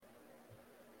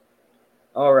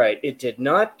All right. It did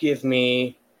not give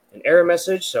me an error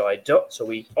message, so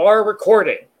we are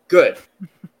recording. Good.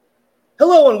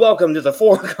 Hello and welcome to the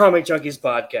Four Comic Junkies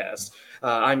podcast.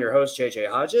 I'm your host, JJ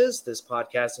Hodges. This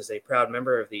podcast is a proud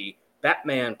member of the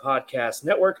Batman Podcast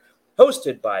Network,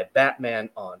 hosted by Batman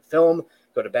on Film.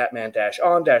 Go to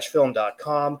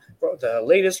batman-on-film.com for the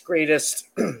latest, greatest,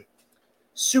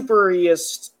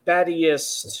 superiest,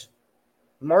 battiest,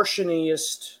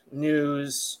 Martianiest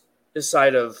news this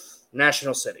side of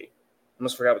National City.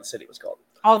 Almost forgot what the city was called.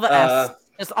 All the S.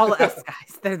 Just all the S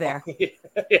guys. They're there.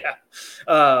 Yeah.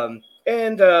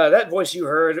 And that voice you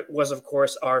heard was, of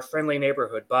course, our friendly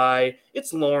neighborhood bye.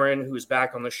 It's Lauren, who's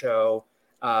back on the show.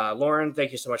 Lauren,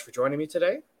 thank you so much for joining me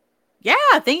today. Yeah,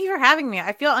 thank you for having me.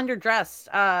 I feel underdressed.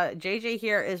 JJ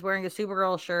here is wearing a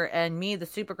Supergirl shirt, and me, the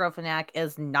Supergirl fanatic,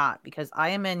 is not, because I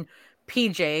am in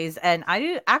PJs, and I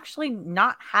do actually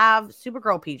not have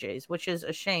Supergirl PJs, which is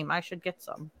a shame. I should get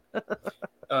some.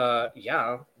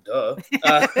 Yeah, duh.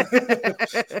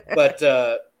 But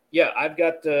yeah, I've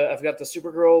got the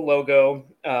Supergirl logo,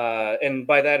 and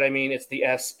by that I mean it's the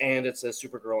S and it's a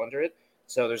Supergirl under it.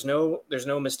 So there's no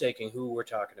mistaking who we're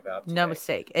talking about today. No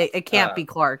mistake. It can't be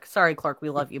Clark. Sorry, Clark, we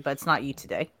love you, but it's not you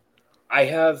today. I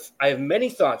have many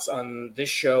thoughts on this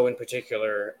show in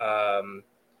particular,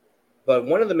 but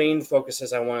one of the main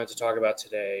focuses I wanted to talk about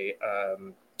today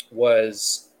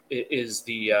is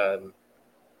the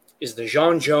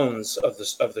John Jones of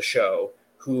the show,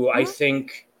 who I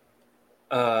think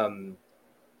I'll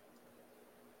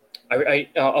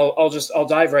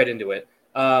dive right into it.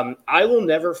 I will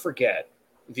never forget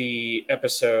the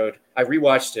episode. I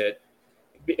rewatched it,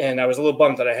 and I was a little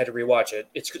bummed that I had to rewatch it.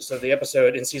 So the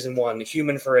episode in season 1,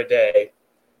 "Human for a Day."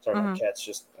 Sorry, my cat's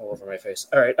just all over my face.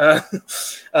 All right.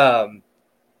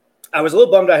 I was a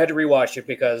little bummed I had to rewatch it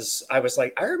because I was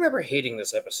like, I remember hating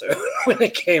this episode when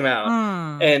it came out,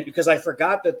 and because I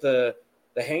forgot that the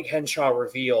Hank Henshaw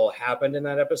reveal happened in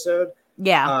that episode.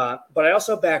 Yeah. But I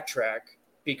also backtrack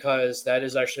because that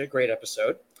is actually a great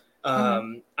episode.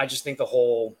 I just think the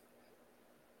whole,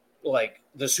 like,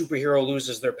 the superhero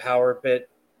loses their power bit,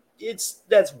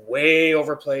 that's way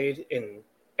overplayed in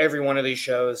every one of these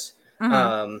shows.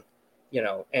 And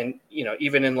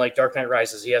even in like Dark Knight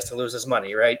Rises, he has to lose his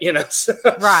money, right? So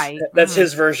Right. That's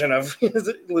his version of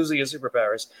losing his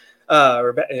superpowers,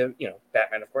 or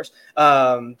Batman, of course.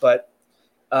 But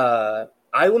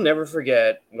I will never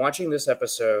forget watching this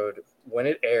episode when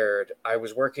it aired. I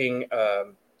was working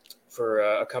for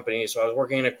a company, so I was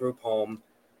working in a group home,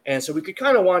 and so we could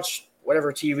kind of watch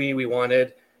whatever TV we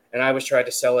wanted. And I was trying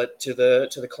to sell it to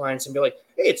the clients and be like,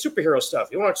 "Hey, it's superhero stuff.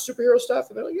 You want to watch superhero stuff?"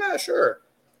 And they're like, "Yeah, sure."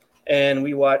 And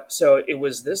we watched. So it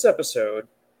was this episode,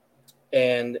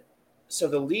 and so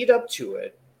the lead up to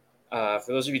it, for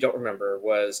those of you who don't remember,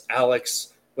 was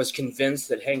Alex was convinced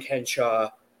that Hank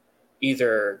Henshaw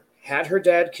either had her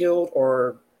dad killed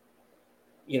or,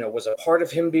 was a part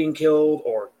of him being killed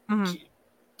or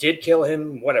did kill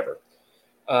him, whatever.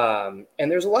 And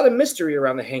there's a lot of mystery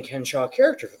around the Hank Henshaw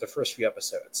character for the first few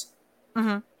episodes.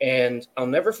 And I'll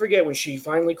never forget when she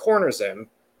finally corners him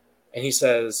and he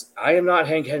says, "I am not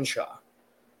Hank Henshaw.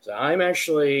 So I'm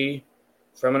actually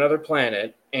from another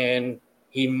planet." And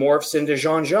he morphs into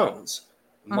John Jones.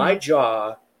 My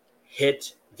jaw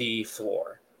hit the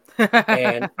floor.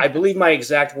 And I believe my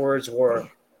exact words were,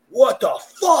 "What the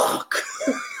fuck?"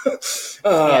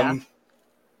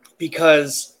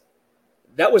 Because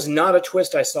that was not a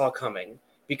twist I saw coming,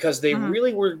 because they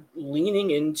really were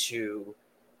leaning into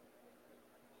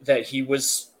that he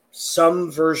was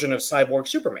some version of Cyborg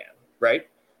Superman, right?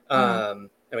 I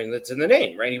mean, that's in the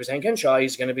name, right? He was Hank Henshaw.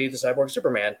 He's going to be the Cyborg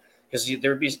Superman, because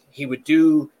he would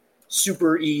do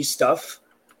Super E stuff,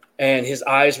 and his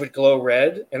eyes would glow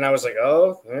red. And I was like,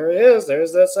 "Oh, there it is.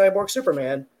 There's that Cyborg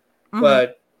Superman."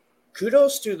 But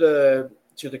kudos to the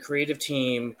creative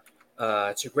team,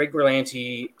 to Greg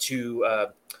Berlanti, to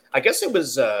I guess it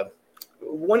was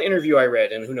one interview I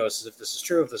read, and who knows if this is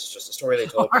true, if this is just a story they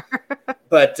told.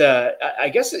 But I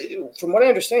guess from what I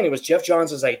understand, it was Jeff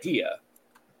Johns' idea,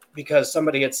 because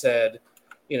somebody had said,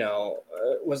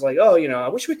 was like, "Oh, I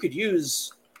wish we could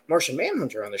use Martian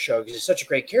Manhunter on the show because he's such a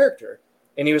great character."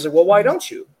 And he was like, "Well, why don't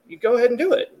you? You go ahead and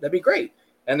do it. That'd be great."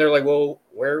 And they're like, "Well,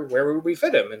 where would we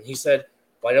fit him?" And he said,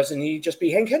 "Why doesn't he just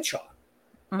be Hank Henshaw?"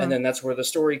 And then that's where the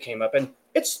story came up. And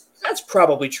that's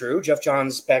probably true. Jeff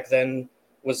Johns back then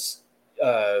was,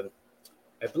 I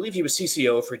believe he was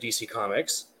CCO for DC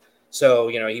Comics. So,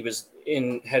 he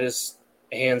had his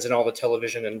hands in all the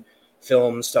television and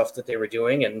film stuff that they were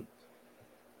doing. And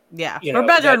for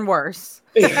better and worse.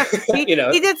 He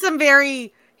did some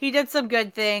very he did some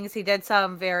good things. He did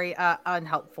some very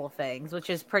unhelpful things, which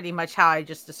is pretty much how I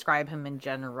just describe him in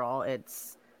general.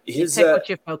 It's you His pick what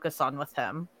you focus on with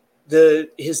him.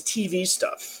 his TV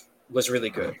stuff was really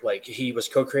good. Like he was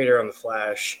co-creator on The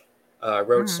Flash,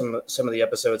 wrote Mm-hmm. some of the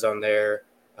episodes on there,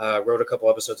 wrote a couple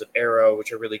episodes of Arrow,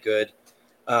 which are really good.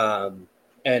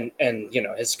 And you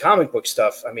know his comic book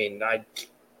stuff. I mean,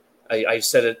 I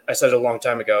said it a long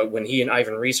time ago when he and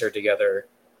Ivan Reis are together.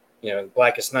 You know,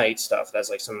 Blackest Night stuff.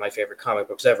 That's like some of my favorite comic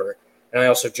books ever. And I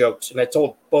also joked, and I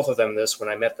told both of them this when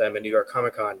I met them in New York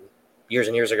Comic Con years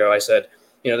and years ago. I said,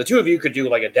 you know, the two of you could do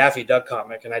like a Daffy Duck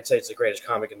comic, and I'd say it's the greatest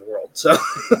comic in the world. So,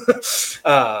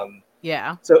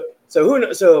 Yeah. so who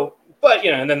knows? So, but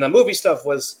you know, and then the movie stuff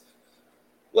was,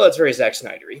 well, it's very Zack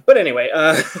Snydery. But anyway,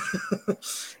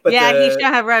 but Yeah, he should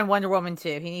have run Wonder Woman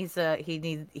too.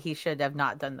 He should have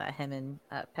not done that. Him and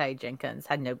Patty Jenkins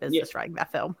had no yeah, business writing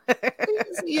that film.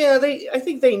 yeah, I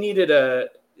think they needed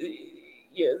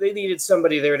they needed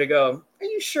somebody there to go, are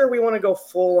you sure we want to go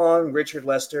full on Richard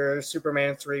Lester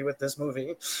Superman 3 with this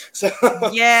movie? So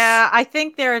Yeah, I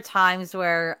think there are times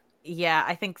where, yeah,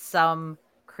 I think some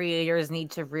creators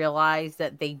need to realize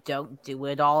that they don't do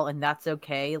it all, and that's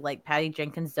okay. Like, Patty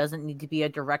Jenkins doesn't need to be a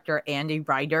director and a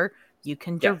writer. You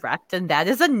can yeah, direct, and that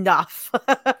is enough.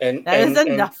 and That is and and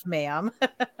enough, ma'am.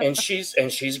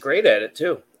 she's great at it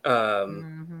too.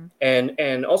 Hmm.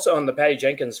 And also on the Patty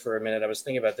Jenkins for a minute, I was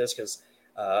thinking about this because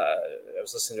I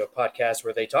was listening to a podcast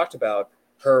where they talked about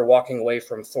her walking away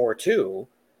from Thor 2,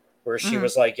 where she Hmm.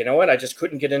 was like, you know what, I just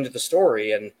couldn't get into the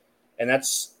story, and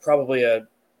that's probably a,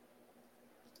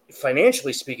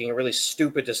 financially speaking, a really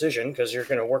stupid decision because you're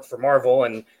going to work for Marvel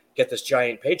and get this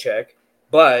giant paycheck,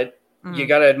 but you Hmm.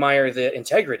 got to admire the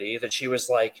integrity that she was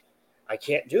like, I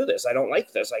can't do this, I don't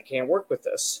like this, I can't work with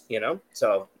this, you know.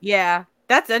 So Yeah,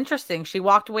 that's interesting. She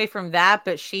walked away from that,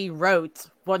 but she wrote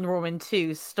Wonder Woman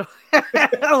 2 story.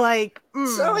 Like,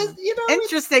 so it, you know, it's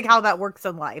interesting how that works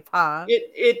in life, huh?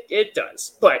 it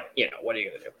does, but you know, what are you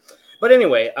gonna do? But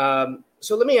anyway,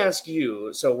 so let me ask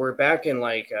you. So we're back in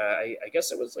like I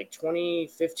guess it was like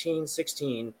 2015,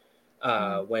 16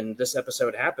 Mm. when this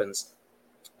episode happens.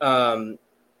 Um,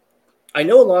 I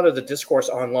know a lot of the discourse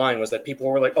online was that people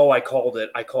were like, "Oh, I called it,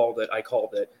 I called it, I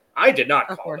called it." I did not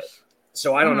Of call it, course.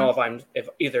 so I don't Hmm. know if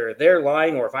either they're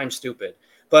lying or if I'm stupid.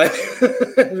 But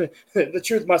the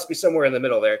truth must be somewhere in the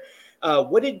middle there.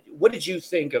 What did you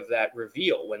think of that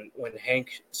reveal when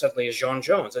Hank suddenly is John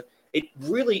Jones? It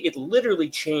literally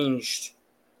changed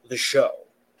the show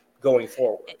going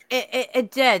forward.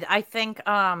 It did. I think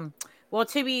well,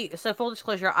 to be so full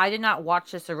disclosure, I did not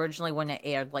watch this originally when it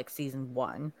aired, like season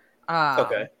 1.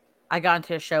 Okay. I got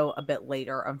into the show a bit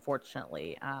later,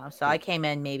 unfortunately. So I Hmm. came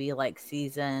in maybe like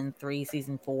season 3,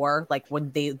 season 4, like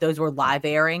when those were live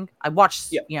airing. I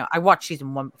watched, Yeah. I watched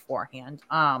season 1 beforehand.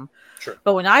 Sure.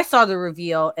 But when I saw the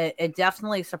reveal, it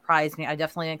definitely surprised me. I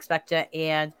definitely didn't expect it.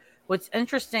 And what's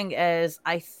interesting is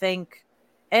I think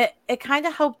it kind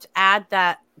of helped add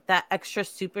that extra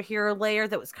superhero layer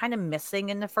that was kind of missing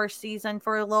in the first season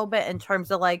for a little bit, in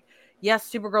terms of like, yes,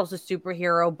 Supergirl's a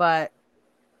superhero, but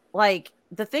like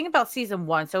the thing about season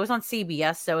 1, so it was on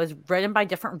CBS, so it was written by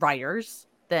different writers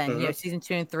than, Hmm. season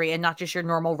 2 and 3, and not just your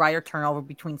normal writer turnover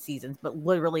between seasons, but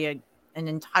literally an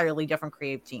entirely different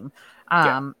creative team.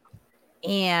 Yeah. Um,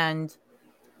 and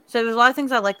so there's a lot of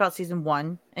things I like about season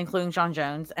 1, including John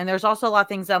Jones, and there's also a lot of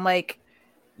things I'm like,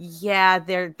 yeah,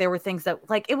 there were things that,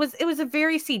 like, it was a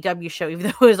very CW show, even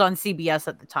though it was on CBS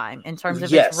at the time, in terms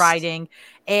of its Yes. writing,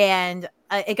 and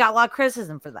it got a lot of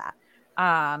criticism for that.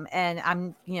 And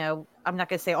I'm not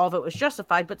gonna say all of it was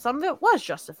justified, but some of it was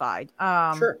justified.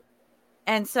 Sure.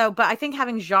 And so, but I think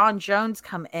having John Jones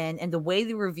come in and the way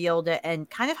they revealed it and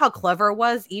kind of how clever it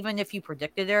was, even if you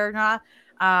predicted it or not,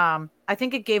 I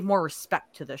think it gave more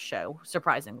respect to the show,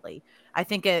 surprisingly. I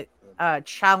think it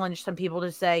challenged some people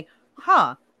to say,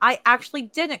 huh, I actually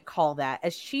didn't call that.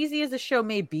 As cheesy as the show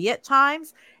may be at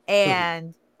times, Hmm.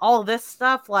 and all this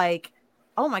stuff, like,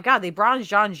 oh my God, they brought in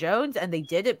John Jones and they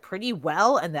did it pretty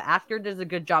well, and the actor does a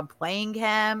good job playing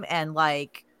him, and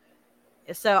like,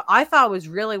 so I thought it was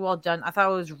really well done. I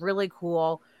thought it was really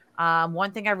cool.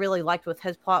 One thing I really liked with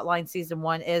his plotline season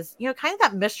 1 is, kind of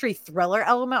that mystery thriller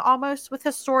element almost with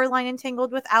his storyline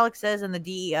entangled with Alex's and the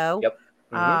DEO. Yep.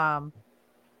 Hmm. Um,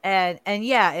 and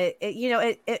yeah,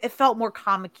 it felt more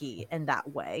comic-y in that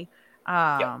way. Yep.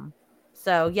 Um,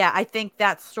 so yeah, I think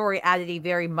that story added a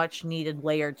very much needed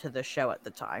layer to the show at the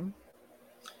time.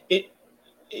 It,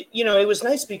 you know, it was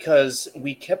nice because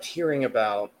we kept hearing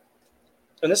about,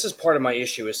 and this is part of my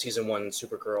issue with season 1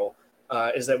 Supergirl,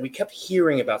 is that we kept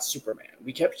hearing about Superman.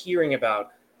 We kept hearing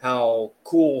about how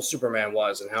cool Superman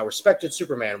was and how respected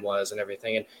Superman was and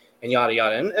everything, and yada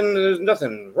yada. And there's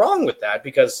nothing wrong with that,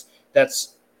 because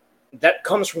that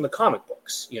comes from the comic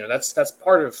books. That's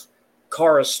part of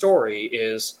Kara's story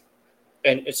is,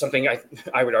 and it's something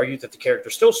I would argue that the character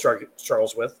still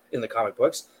struggles with in the comic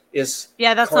books is.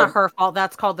 Yeah, that's not her fault.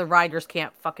 That's called the writers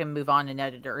can't fucking move on, and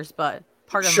editors, but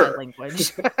pardon my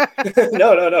language.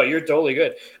 No, you're totally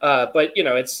good. But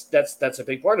that's a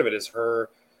big part of it is her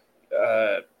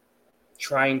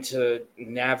trying to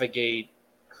navigate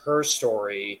her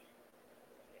story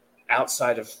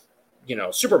outside of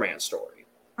Superman's story.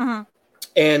 Mm-hmm.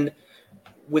 And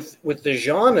with the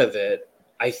genre of it,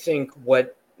 I think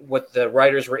what the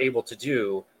writers were able to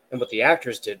do and what the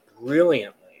actors did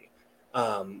brilliantly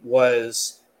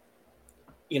was,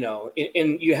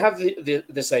 and you have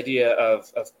this idea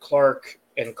of Clark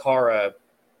and Kara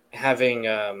having,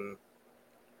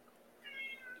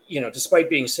 despite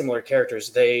being similar characters,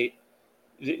 they,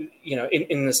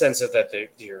 in the sense of that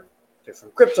they're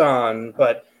from Krypton,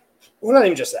 but well, not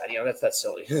even just that. That's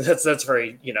silly. that's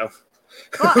very,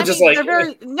 Well, I just mean, like they're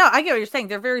very no. I get what you're saying.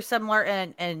 They're very similar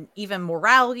in even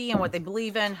morality and what they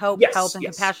believe in, hope, help, and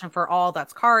compassion for all.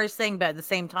 That's Kara's thing, but at the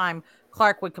same time,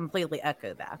 Clark would completely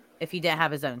echo that if he didn't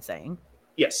have his own saying.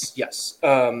 Yes.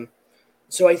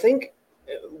 So I think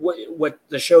what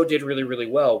the show did really, really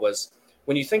well was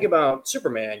when you think about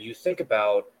Superman, you think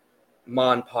about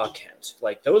Ma and Pa Kent.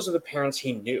 Like those are the parents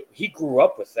he knew. He grew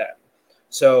up with them.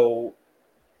 So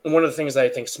one of the things that I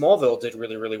think Smallville did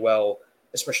really, really well,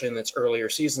 especially in its earlier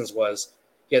seasons, was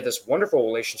he had this wonderful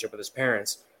relationship with his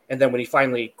parents. And then when he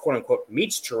finally, quote unquote,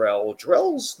 meets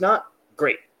Jor-El's not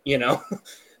great,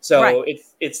 So right.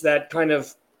 It's that kind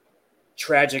of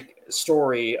tragic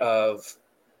story of,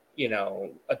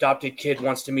 adopted kid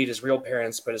wants to meet his real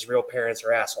parents, but his real parents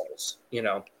are assholes,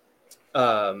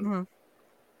 Mm-hmm.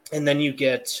 And then you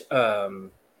get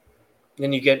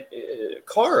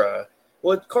Kara.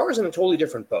 Well, Kara's in a totally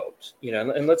different boat,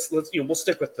 and let's we'll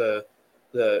stick with the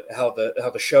how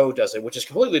the show does it, which is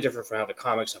completely different from how the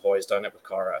comics have always done it with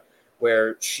Kara,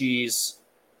 where she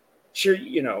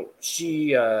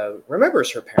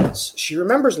remembers her parents. She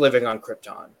remembers living on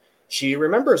Krypton. She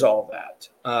remembers all that.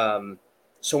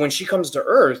 So when she comes to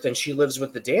Earth and she lives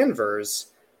with the Danvers,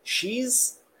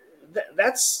 that's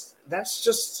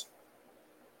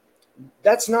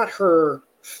not her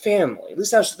family. At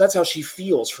least that's how she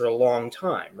feels for a long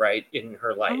time, right, in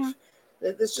her life.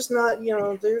 Mm-hmm. It's just not,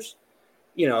 there's,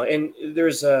 and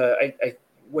there's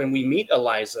when we meet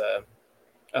Eliza,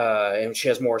 and she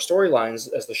has more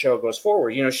storylines as the show goes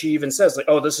forward. She even says like,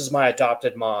 "Oh, this is my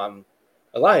adopted mom,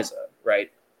 Eliza,"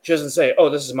 right? She doesn't say, "Oh,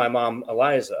 this is my mom,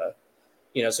 Eliza."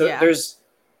 So there's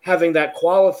having that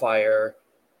qualifier.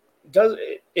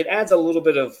 It adds a little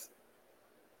bit of,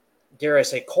 dare I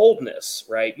say, coldness,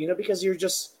 right? Because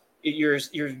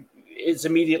it's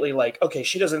immediately like, okay,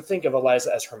 she doesn't think of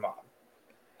Eliza as her mom.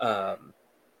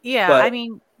 I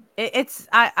mean, it's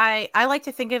I like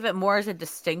to think of it more as a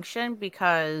distinction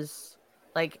because,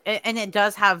 like, and it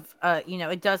does have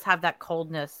it does have that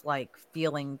coldness like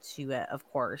feeling to it, of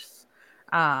course,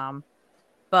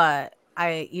 but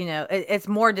it's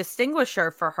more distinguisher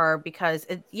for her because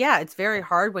it's very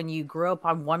hard when you grew up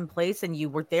on one place and you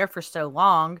were there for so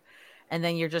long and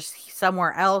then you're just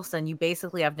somewhere else and you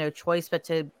basically have no choice but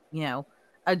to,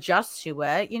 adjust to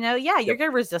it. You're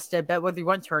gonna resist it, but whether you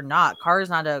want to or not. Kara's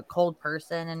not a cold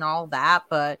person and all that,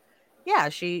 but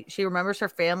she remembers her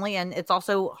family, and it's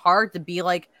also hard to be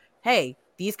like, hey,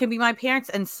 these can be my parents,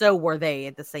 and so were they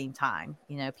at the same time.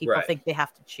 People think they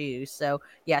have to choose. So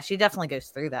she definitely goes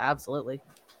through that. Absolutely.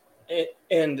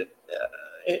 And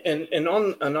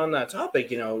on that topic,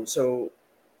 so.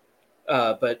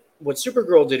 But what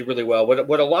Supergirl did really well,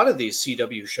 what a lot of these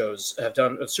CW shows have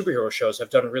done, superhero shows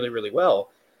have done really, really well,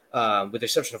 with the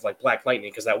exception of like Black Lightning,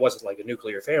 because that wasn't like a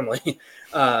nuclear family.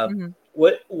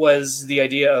 What was the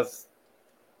idea of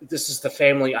this is the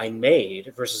family I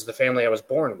made versus the family I was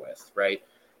born with, right?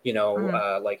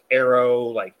 Like Arrow,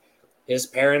 like his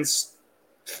parents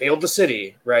failed the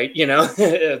city, right?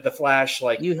 The Flash,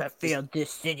 like you have failed this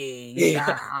city.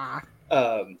 Yeah.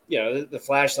 The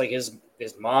Flash, like his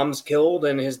mom's killed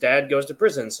and his dad goes to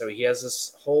prison, so he has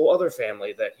this whole other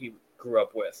family that he grew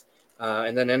up with,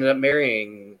 and then ended up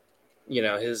marrying,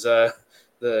 his the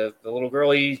little girl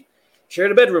he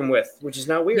shared a bedroom with, which is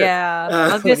not weird. Yeah,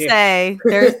 I was gonna say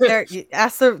there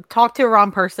has to talk to a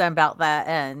wrong person about that,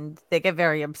 and they get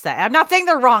very upset. I'm not saying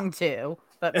they're wrong too,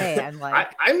 but man,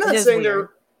 like I'm not saying they're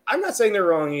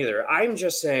wrong either. I'm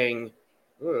just saying,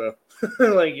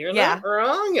 like you're not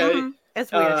wrong. Mm-hmm.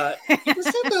 It's weird.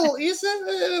 You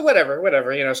said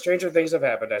whatever. You know, stranger things have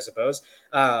happened, I suppose.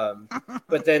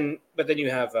 But then you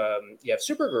have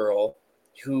Supergirl,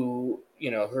 who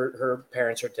her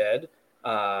parents are dead.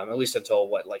 At least until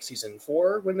what, like season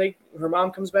 4, when her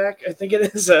mom comes back. I think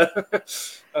it is.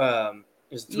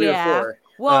 Is 3 or Yeah. 4.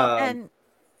 Well, and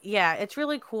yeah, it's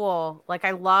really cool. Like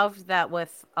I loved that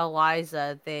with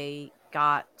Eliza, they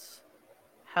got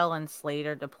Helen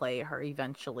Slater to play her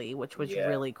eventually, which was Yeah.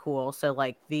 really cool. So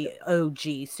like the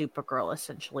OG Supergirl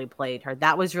essentially played her.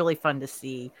 That was really fun to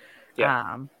see.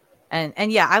 Yeah.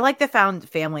 And yeah, I like the found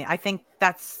family. I think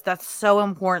that's so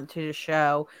important to the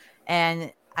show.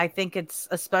 And I think it's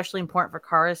especially important for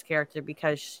Kara's character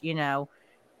because,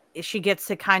 she gets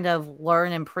to kind of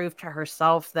learn and prove to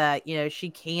herself that she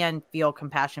can feel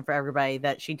compassion for everybody,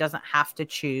 that she doesn't have to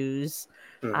choose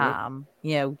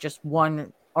Mm-hmm. just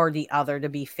one or the other to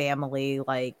be family,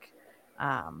 like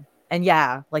and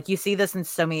yeah, like you see this in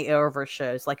so many Arrowverse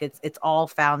shows, like it's all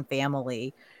found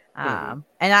family. Mm-hmm.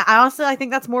 And I honestly, I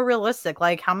think that's more realistic.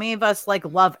 Like how many of us like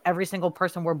love every single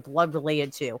person we're blood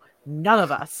related to? None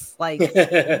of us, like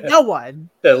no one.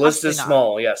 The list Absolutely is not.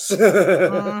 small, yes.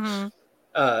 Hmm.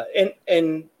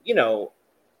 And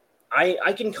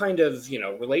I can kind of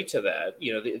relate to that,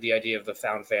 the idea of the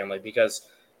found family, because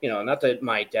not that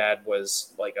my dad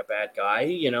was like a bad guy,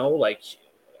 like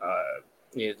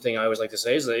the thing I always like to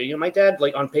say is that my dad,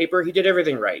 like on paper, he did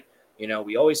everything right.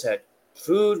 We always had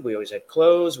food, we always had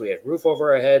clothes, we had roof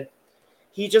over our head.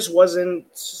 He just wasn't,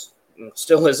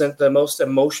 still isn't, the most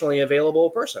emotionally available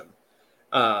person.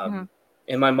 Hmm.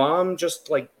 And my mom just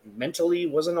like mentally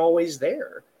wasn't always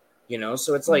there,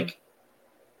 so it's Hmm. like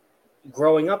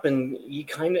growing up, and you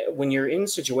kind of, when you're in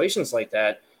situations like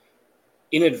that,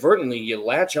 inadvertently you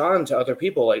latch on to other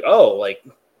people, like, oh, like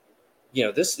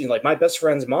this, like my best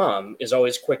friend's mom is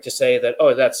always quick to say that,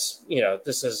 oh, that's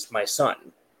this is my son,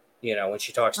 when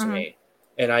she talks to Hmm. me.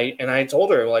 And I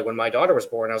told her, like, when my daughter was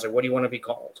born, I was like, what do you want to be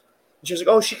called? And she was like,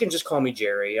 oh, she can just call me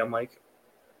Jerry. I'm like,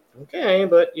 okay,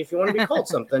 but if you want to be called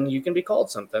something, you can be called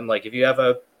something. Like if you have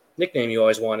a nickname you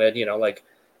always wanted, like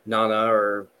Nana,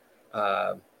 or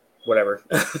uh, whatever,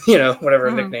 whatever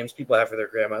Hmm. nicknames people have for their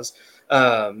grandmas.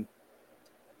 Um,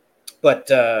 but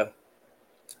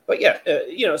yeah,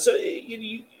 so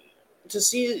to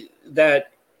see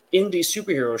that in these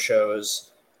superhero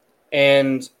shows,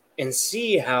 and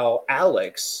see how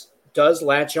Alex does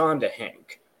latch on to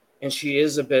Hank, and she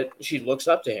looks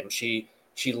up to him, she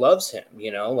loves him,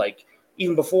 like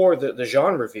even before the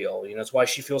Jean reveal, it's why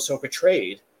she feels so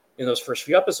betrayed in those first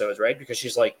few episodes, right? Because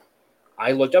she's like,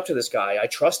 I looked up to this guy, I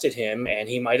trusted him, and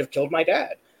he might have killed my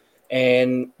dad.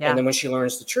 And Yeah. then when she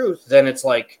learns the truth, then it's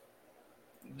like,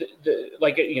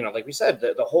 like like we said,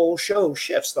 the whole show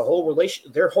shifts,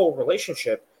 their whole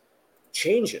relationship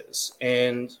changes,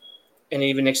 and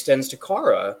even extends to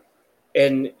Kara,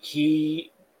 and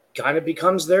he kind of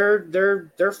becomes their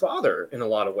father in a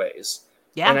lot of ways.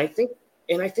 Yeah. And I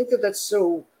think that that's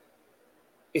so,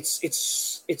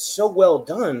 it's so well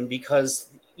done, because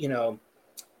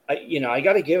I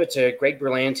got to give it to Greg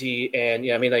Berlanti,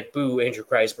 and I mean, like, boo Andrew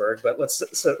Kreisberg, but let's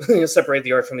separate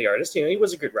the art from the artist. He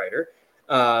was a good writer,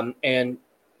 and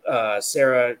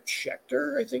Sarah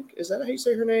Schechter, I think, is that how you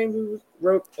say her name? Who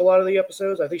wrote a lot of the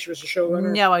episodes? I think she was a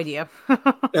showrunner. No idea.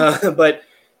 But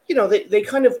they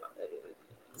kind of,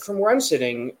 from where I'm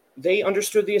sitting, they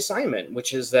understood the assignment,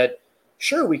 which is that,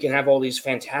 sure, we can have all these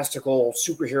fantastical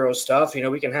superhero stuff.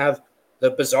 We can have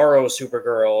the Bizarro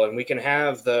Supergirl, and we can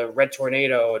have the Red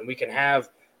Tornado, and we can have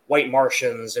White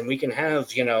Martians, and we can have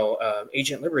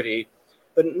Agent Liberty.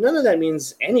 But none of that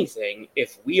means anything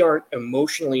if we aren't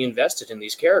emotionally invested in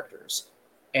these characters,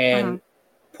 Hmm. and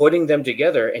putting them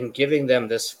together and giving them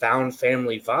this found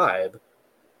family vibe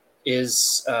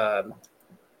is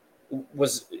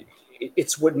was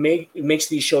it's what makes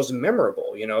these shows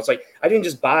memorable. It's like, I didn't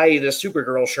just buy the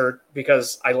Supergirl shirt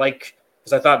because I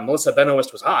thought Melissa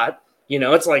Benoist was hot.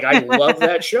 It's like, I love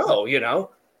that show.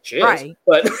 She is, Right.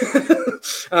 but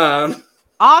um,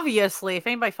 Obviously, if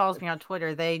anybody follows me on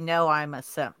Twitter, they know I'm a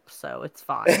simp, so it's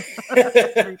fine.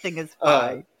 Everything is uh,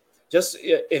 fine. just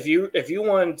if you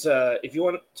want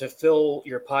to fill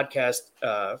your podcast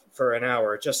for an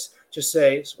hour, just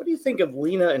say, so what do you think of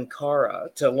Lena and Kara,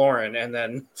 to Lauren, and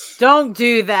then Don't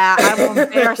do that. I will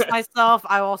embarrass myself.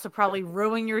 I will also probably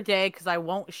ruin your day because I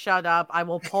won't shut up. I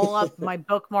will pull up my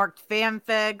bookmarked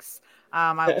fanfics.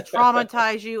 I will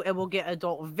traumatize you. It will get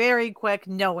adult very quick.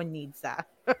 No one needs that.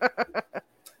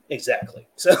 exactly.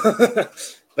 So, but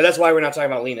that's why we're not talking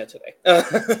about Lena today.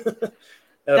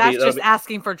 That's that'll just be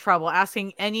asking for trouble.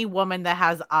 Asking any woman that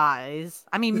has eyes.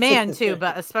 I mean, man too,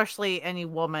 but especially any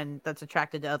woman that's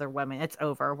attracted to other women. It's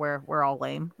over. We're all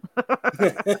lame.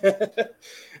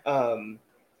 um,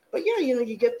 but yeah,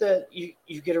 you get that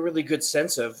you get a really good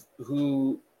sense of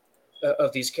who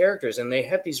of these characters, and they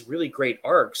have these really great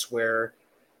arcs where,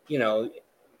 you know,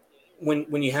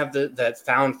 when you have that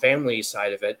found family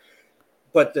side of it.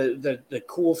 But the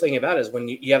cool thing about it is when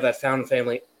you have that found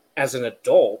family as an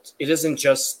adult, it isn't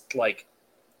just like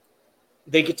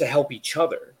they get to help each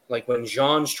other. Like when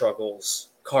Jean struggles,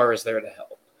 Car is there to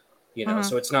help. Mhm.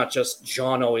 So it's not just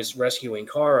Jean always rescuing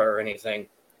Kara or anything.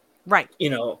 Right.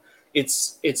 You know,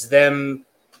 it's them.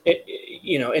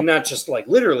 And not just like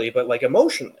literally, but like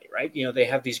emotionally, right? They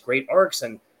have these great arcs,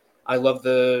 and I love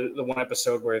the one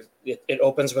episode where it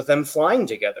opens with them flying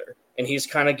together, and he's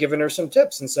kind of giving her some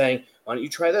tips and saying, "Why don't you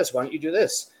try this? Why don't you do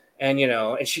this?" And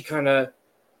she kind of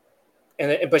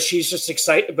but she's just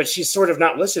excited, but she's sort of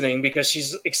not listening because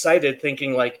she's excited,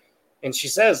 thinking like, and she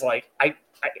says like, I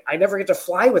never get to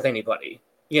fly with anybody,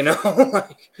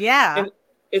 like, Yeah. and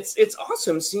it's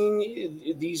awesome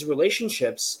seeing these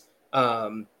relationships,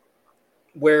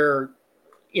 where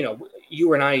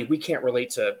you and I, we can't relate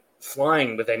to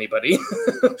flying with anybody,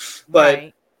 but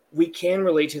Right. we can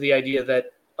relate to the idea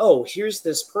that, oh, here's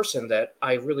this person that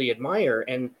I really admire,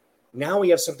 and now we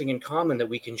have something in common that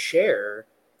we can share,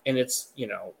 and it's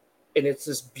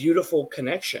this beautiful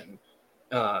connection,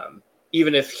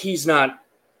 even if he's not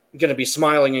going to be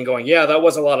smiling and going, yeah, that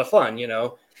was a lot of fun,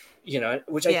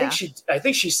 which Yeah. I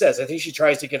think she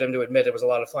tries to get him to admit it was a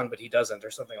lot of fun, but he doesn't, or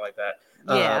something like that.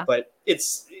 Yeah. But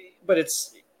it's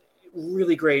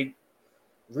really great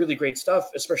stuff,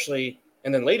 especially.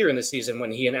 And then later in the season,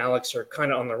 when he and Alex are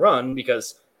kind of on the run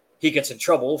because he gets in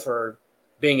trouble for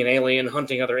being an alien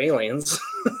hunting other aliens.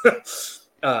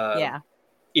 uh, Yeah.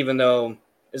 Even though,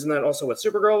 isn't that also what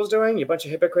Supergirl was doing? You bunch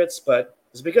of hypocrites, but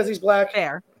is it because he's black?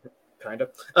 Fair. Kind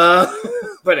of.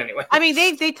 But anyway. I mean,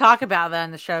 they talk about that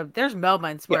in the show. There's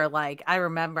moments Yeah. where, like, I don't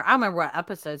remember what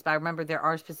episodes, but I remember there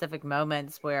are specific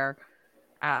moments where,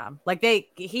 like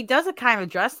he doesn't kind of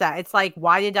address that. It's like,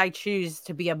 why did I choose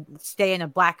to stay in a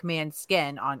black man's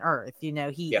skin on Earth?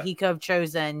 Yeah. He could have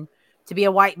chosen to be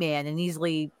a white man and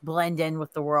easily blend in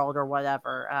with the world or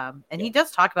whatever. And Yeah. he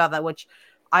does talk about that, which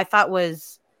I thought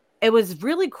it was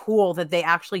really cool that they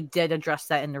actually did address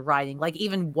that in the writing, like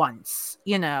even once.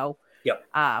 Yeah.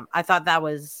 I thought that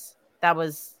was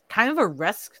kind of a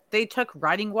risk they took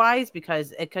writing wise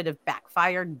because it could have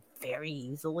backfired very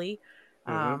easily.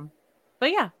 Mm-hmm.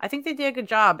 But yeah, I think they did a good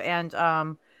job. And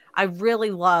I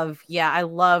really I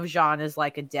love Jean as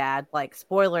like a dad. Like,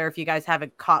 spoiler if you guys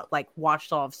haven't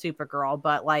watched all of Supergirl,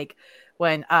 but like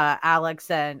when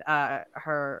Alex and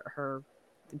her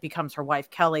becomes her wife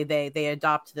Kelly, they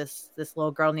adopt this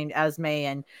little girl named Esme,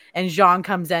 and Jean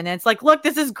comes in and it's like, look,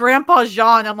 this is Grandpa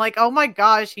Jean. I'm like, oh my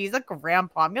gosh, he's a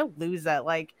grandpa. I'm gonna lose it.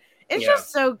 Like, it's Yeah.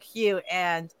 just so cute,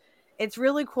 and it's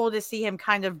really cool to see him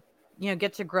kind of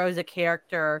get to grow as a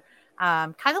character.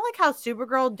 Kind of like how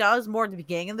Supergirl does more at the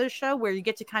beginning of the show, where you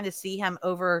get to kind of see him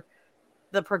over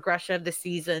the progression of the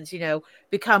seasons,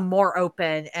 become more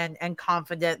open and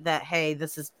confident that, hey,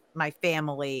 this is my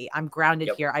family. I'm grounded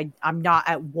Yep. here. I'm not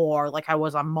at war like I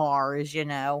was on Mars. Right.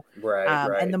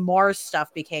 And Right. the Mars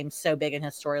stuff became so big in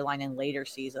his storyline in later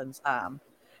seasons.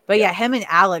 But Yeah. yeah, him and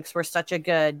Alex were such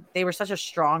a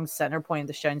strong center point of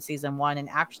the show in season 1. And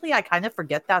actually, I kind of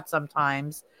forget that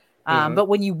sometimes. Mm-hmm. But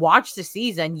when you watch the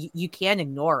season, you can't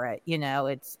ignore it.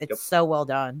 It's Yep. so well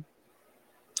done.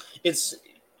 It's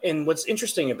and what's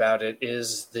interesting about it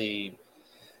is the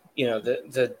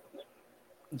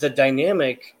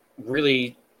dynamic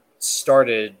really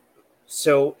started.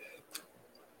 So,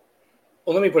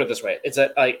 well, let me put it this way: it's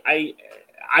that I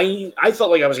felt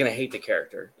like I was going to hate the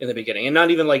character in the beginning, and not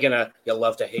even like in a you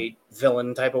love to hate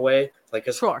villain type of way, like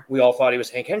because Sure. we all thought he was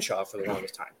Hank Henshaw for the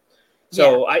longest time. Yeah.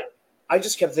 So I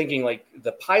just kept thinking like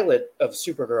the pilot of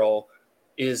Supergirl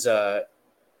is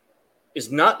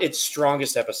not its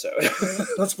strongest episode.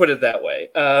 Let's put it that way.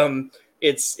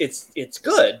 It's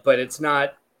good, but it's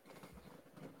not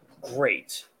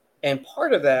great. And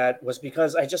part of that was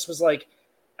because I just was like,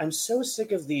 I'm so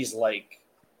sick of these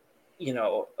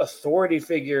authority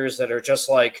figures that are just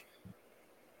like,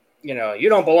 you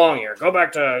don't belong here. Go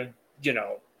back to,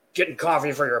 getting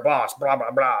coffee for your boss, blah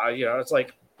blah blah. It's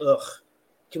like, ugh.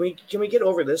 Can we get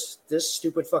over this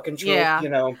stupid fucking trope? Yeah.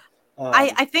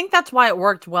 I think that's why it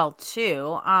worked well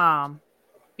too.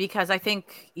 Because I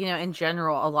think, in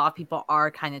general, a lot of people are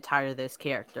kind of tired of those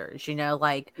characters,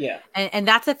 like, Yeah. and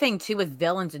that's the thing too with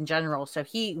villains in general. So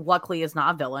he luckily is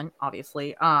not a villain,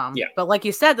 obviously. Yeah. But like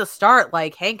you said, to start,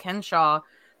 like Hank Henshaw,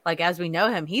 like as we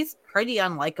know him, he's pretty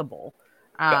unlikable.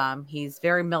 Yeah, He's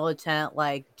very militant,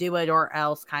 like do it or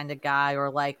else kind of guy,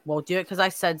 or like, well, do it because I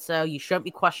said so. You shouldn't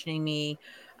be questioning me.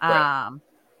 right. Um,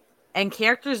 and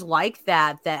characters like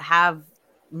that have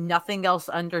nothing else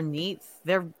underneath,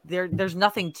 there's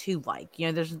nothing to like,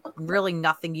 there's really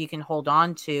nothing you can hold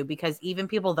on to, because even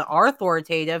people that are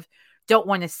authoritative don't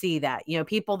want to see that.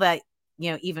 People that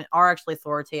even are actually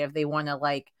authoritative, they want to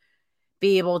like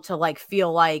be able to like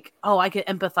feel like, oh, I could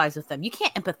empathize with them. You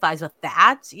can't empathize with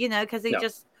that, because they No,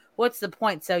 just, what's the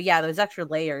point? So yeah, those extra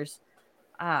layers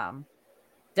um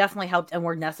definitely helped and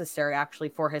were necessary actually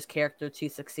for his character to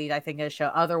succeed, I think, in the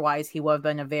show. Otherwise, he would have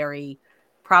been a very,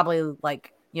 probably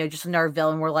like, just another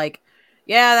villain. We're like,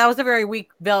 yeah, that was a very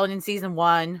weak villain in season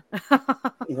 1.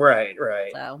 right,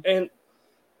 right. So And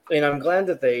I'm glad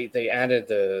that they added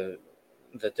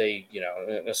that they,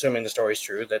 assuming the story's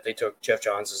true, that they took Jeff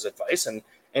Johns' advice and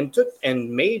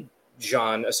made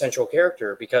John a central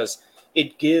character, because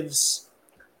it gives,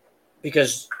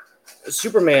 because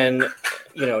Superman,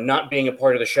 not being a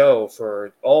part of the show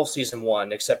for all season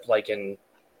 1, except like in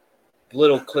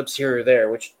little clips here or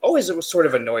there, which always, it was sort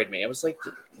of annoyed me. I was like,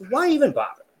 why even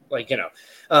bother? Like,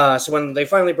 so when they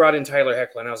finally brought in Tyler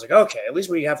Hoechlin, I was like, okay, at least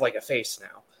we have like a face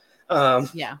now.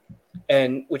 yeah.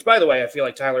 And which, by the way, I feel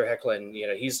like Tyler Hoechlin,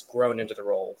 he's grown into the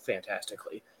role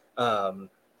fantastically. That's,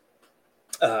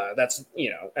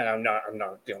 and I'm not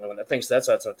the only one that thinks that's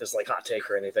not this like hot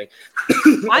take or anything.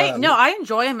 I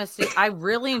enjoy him as I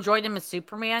really enjoyed him as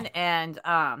Superman. And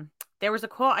there was a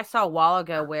quote I saw a while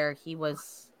ago where he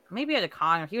was maybe at a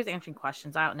con, or he was answering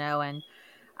questions, I don't know, and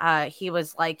he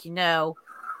was like,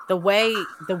 the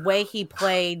way he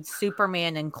played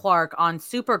Superman and Clark on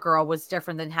Supergirl was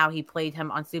different than how he played him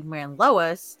on Superman and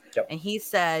Lois. Yep. And he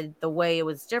said the way it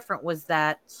was different was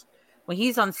that when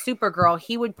he's on Supergirl,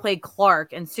 he would play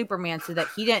Clark and Superman so that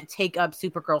he didn't take up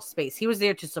Supergirl's space. He was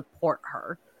there to support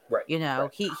her. Right. Right.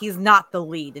 He's not the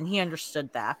lead, and he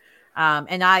understood that.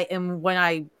 And when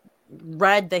I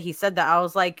read that he said that, I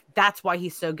was like, that's why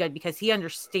he's so good, because he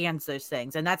understands those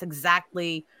things. And that's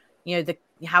exactly,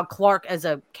 how Clark as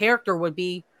a character would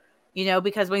be,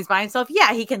 because when he's by himself,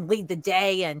 yeah, he can lead the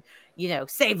day and,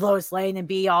 save Lois Lane and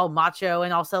be all macho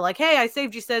and also like, hey, I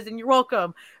saved you, says, and you're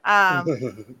welcome.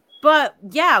 But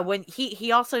yeah, when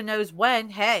he also knows when,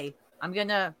 hey, I'm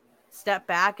gonna step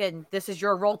back and this is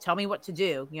your role. Tell me what to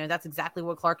do. That's exactly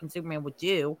what Clark and Superman would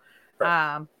do.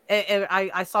 Right.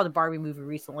 I saw the Barbie movie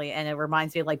recently, and it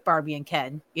reminds me of like Barbie and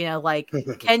Ken. Like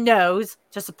Ken knows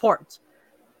to support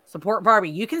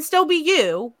Barbie. You can still be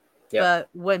you, Yep. but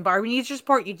when Barbie needs your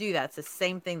support, you do that. It's the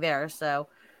same thing there. So,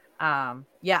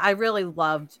 yeah, I really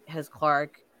loved his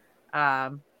Clark.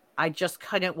 I just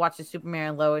couldn't watch the Superman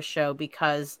and Lois show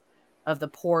because of the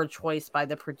poor choice by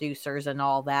the producers and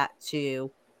all that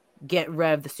to get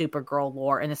rid of the Supergirl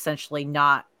lore and essentially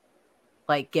not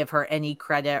like give her any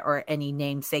credit or any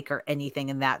namesake or anything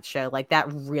in that show. Like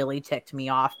that really ticked me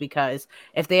off, because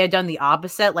if they had done the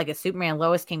opposite, like a Superman and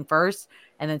Lois came first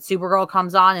and then Supergirl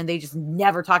comes on and they just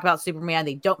never talk about Superman,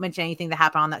 they don't mention anything that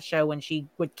happened on that show when she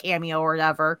would cameo or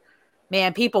whatever,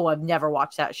 man, people would have never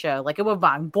watched that show. Like it would have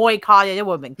been boycotted, it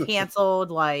would have been canceled.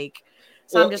 Like,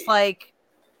 so Well, I'm just like,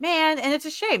 man, and it's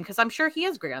a shame because I'm sure he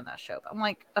is great on that show. But I'm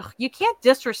like, ugh, you can't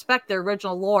disrespect the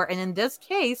original lore. And in this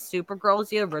case, Supergirl is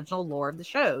the original lore of the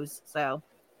shows. So,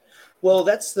 well,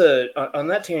 that's the on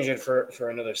that tangent for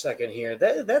another second here.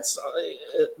 That's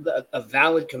a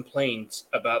valid complaint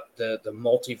about the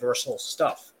multiversal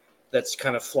stuff that's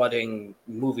kind of flooding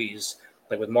movies,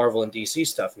 like with Marvel and DC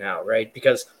stuff now, right?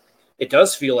 Because it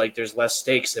does feel like there's less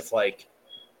stakes if, like,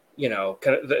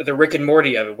 kind of the Rick and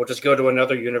Morty of it. We'll just go to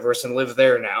another universe and live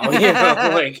there now.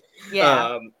 Like,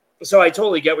 yeah. So I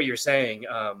totally get what you're saying.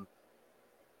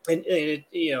 And it,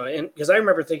 and because I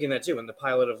remember thinking that too when the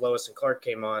pilot of Lois and Clark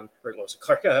came on, or Lois and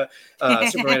Clark,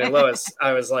 Superman and Lois.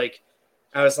 I was like,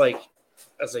 they're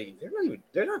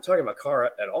not talking about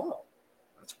Kara at all.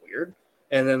 That's weird.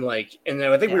 And then I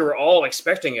think we were all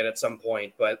expecting it at some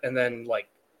point, and then like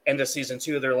end of season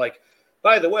 2, they're like,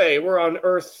 by the way, we're on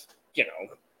Earth,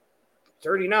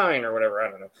 39 or whatever.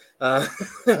 I don't know. I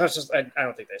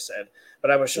don't think they said, but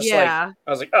I was just I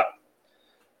was like, oh,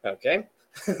 okay.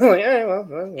 It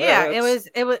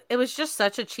was just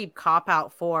such a cheap cop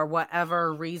out for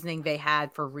whatever reasoning they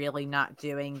had for really not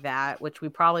doing that, which we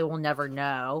probably will never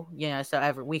know,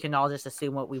 so we can all just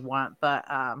assume what we want. But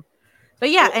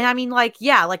yeah, and I mean, like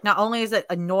not only is it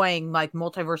annoying, like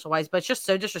multiversal wise, but it's just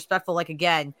so disrespectful. Like,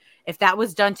 again, if that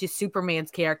was done to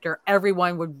Superman's character,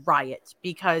 everyone would riot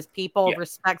because people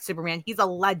respect Superman. He's a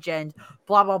legend,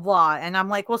 blah, blah, blah. And I'm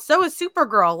like, well, so is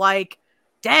Supergirl. Like,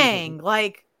 dang,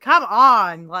 like, come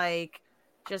on. Like,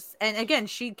 and again,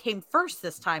 she came first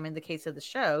this time in the case of the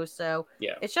show. So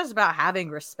Yeah. it's just about having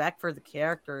respect for the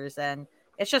characters. And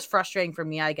it's just frustrating for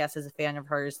me, I guess, as a fan of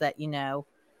hers that,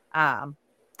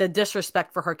 the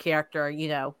disrespect for her character,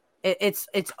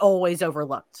 it's always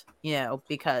overlooked,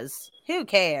 because who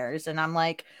cares? And I'm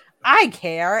like, I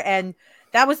care. And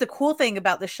that was the cool thing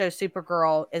about the show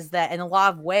Supergirl, is that in a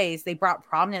lot of ways they brought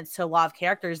prominence to a lot of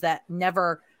characters that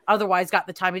never otherwise got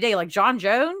the time of day. Like John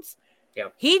Jones, Yeah.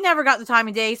 he never got the time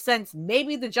of day since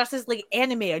maybe the Justice League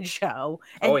animated show.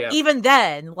 And Oh, yeah. even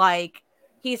then, like,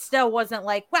 he still wasn't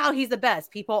like, wow, he's the best.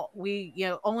 People, we,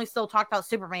 only still talk about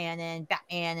Superman and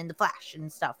Batman and the Flash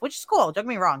and stuff, which is cool. Don't get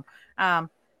me wrong.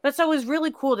 But so it was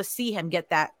really cool to see him get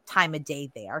that time of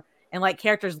day there. And like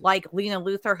characters like Lena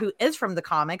Luthor, who is from the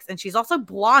comics, and she's also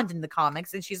blonde in the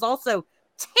comics, and she's also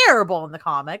terrible in the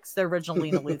comics, the original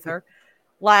Lena Luthor.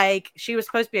 Like, she was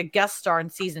supposed to be a guest star in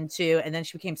season 2, and then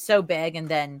she became so big, and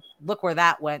then look where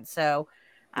that went. So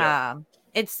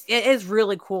it is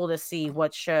really cool to see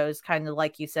what shows, kind of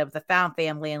like you said, with the found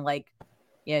family, and like,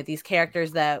 these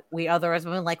characters that we otherwise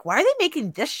have been like, why are they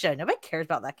making this show? Nobody cares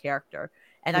about that character.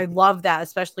 And I love that,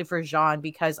 especially for Jean,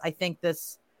 because I think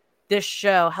this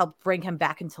show helped bring him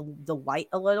back into the light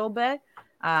a little bit.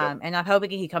 And I'm hoping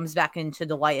he comes back into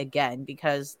the light again,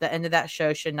 because the end of that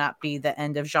show should not be the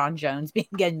end of John Jones being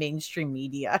in mainstream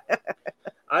media.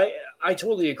 I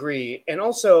totally agree. And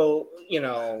also,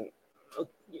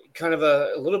 kind of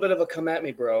a little bit of a come at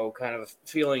me, bro, kind of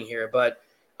feeling here. But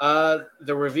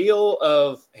the reveal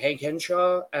of Hank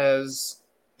Henshaw as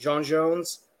John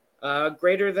Jones,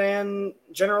 greater than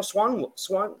General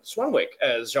Swanwick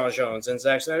as John Jones in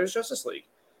Zack Snyder's Justice League.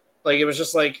 Like, it was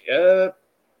just like,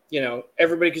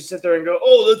 everybody could sit there and go,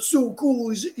 oh, that's so cool.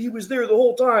 He was there the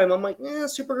whole time. I'm like,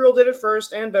 Supergirl did it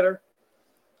first and better.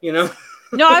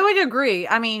 No, I would agree.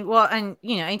 I mean, well, and,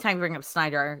 anytime you bring up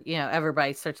Snyder,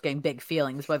 everybody starts getting big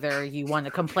feelings, whether you want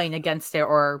to complain against it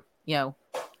or,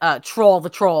 troll the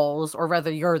trolls, or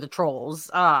whether you're the trolls.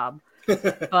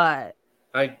 But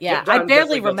I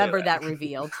barely remember that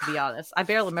reveal, to be honest. I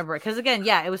barely remember it. Because again,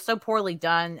 it was so poorly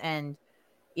done. And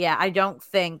I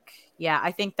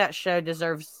think that show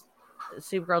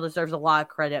Supergirl deserves a lot of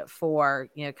credit for,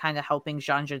 kind of helping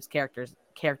Jean Jones' character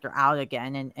out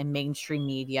again in mainstream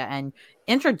media and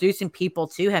introducing people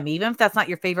to him. Even if that's not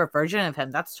your favorite version of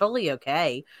him, that's totally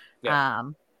okay. Yeah.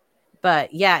 But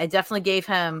it definitely gave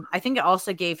him, I think it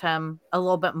also gave him a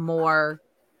little bit more,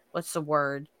 what's the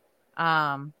word?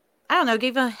 I don't know,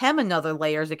 gave him another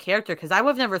layer as a character, because I would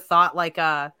have never thought like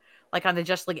on the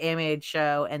Justice League animated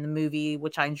show and the movie,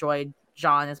 which I enjoyed,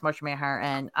 John as Martian Manhunter,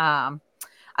 and I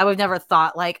would have never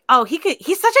thought like, oh,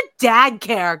 he's such a dad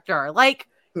character. Like,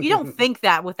 you don't think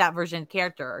that with that version of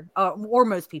character, or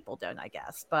most people don't, I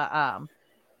guess. But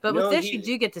with this, you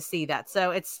do get to see that.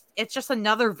 So it's just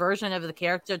another version of the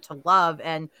character to love,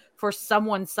 and for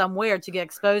someone somewhere to get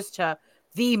exposed to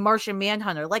the Martian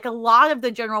Manhunter. Like, a lot of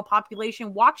the general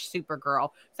population watch Supergirl.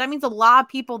 So that means a lot of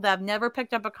people that have never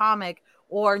picked up a comic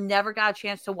or never got a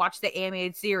chance to watch the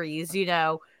animated series,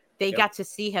 they got to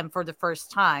see him for the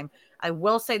first time. I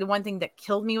will say the one thing that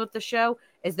killed me with the show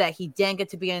is that he didn't get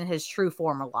to be in his true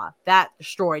form a lot. That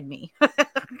destroyed me.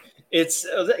 It's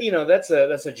that's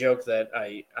a joke that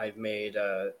I've made.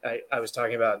 I was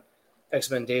talking about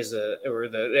X-Men Days or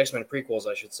the X-Men prequels,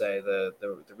 I should say,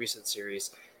 the recent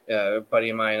series. A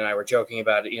buddy of mine and I were joking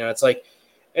about it. It's like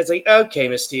okay,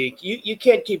 Mystique, you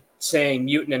can't keep saying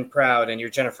mutant and proud and you're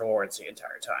Jennifer Lawrence the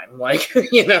entire time. Like,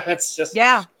 it's just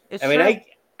It's true.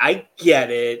 I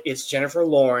get it. It's Jennifer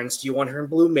Lawrence. Do you want her in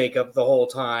blue makeup the whole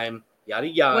time? Yada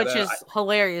yada. Which is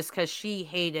hilarious, because she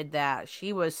hated that.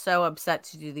 She was so upset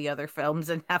to do the other films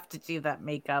and have to do that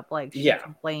makeup. Like, she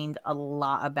complained a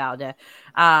lot about it.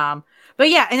 But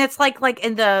and it's like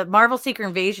in the Marvel Secret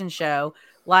Invasion show,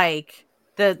 like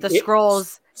the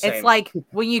Skrulls, it's like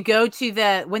when they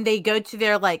go to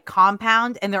their like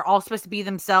compound and they're all supposed to be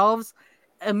themselves.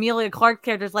 Amelia Clark's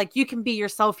character is like, you can be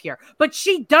yourself here, but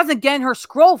she doesn't get in her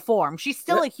Skrull form. She's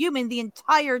still a human the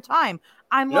entire time.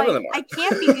 I'm like, I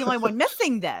can't be the only one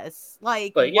missing this.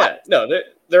 Like, but what?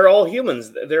 they're all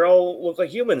humans. They're all look like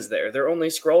humans there. They're only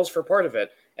Skrulls for part of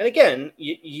it. And again,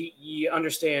 you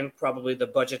understand probably the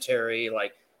budgetary,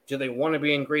 like, do they want to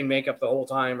be in green makeup the whole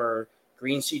time or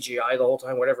green CGI the whole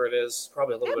time, whatever it is,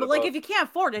 probably a little bit. But like, if you can't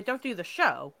afford it, don't do the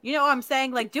show. You know what I'm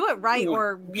saying? Like, do it right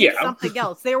or do something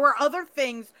else. There were other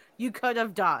things you could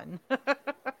have done.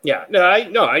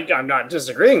 I'm not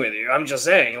disagreeing with you. I'm just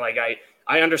saying, like,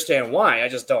 I understand why. I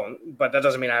just don't. But that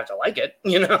doesn't mean I have to like it.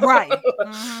 Right?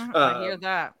 Mm-hmm. I hear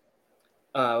that.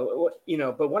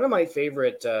 But one of my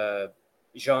favorite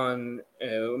Jean,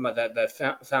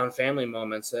 that found family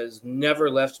moments that has never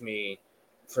left me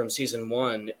from season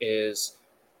one is,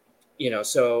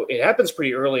 so it happens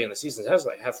pretty early in the season. It has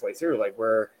like halfway through, like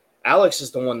where Alex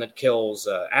is the one that kills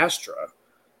Astra,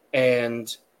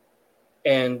 and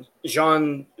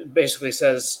Jean basically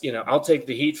says, I'll take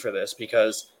the heat for this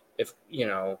because if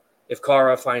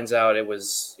Kara finds out it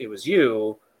was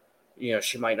you,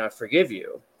 she might not forgive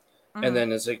you. And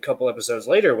then it's a couple episodes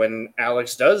later when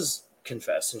Alex does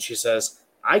confess and she says,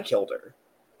 I killed her.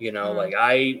 Like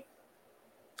I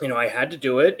had to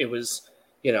do it. It was,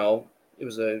 it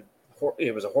was a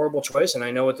horrible choice, and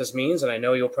I know what this means, and I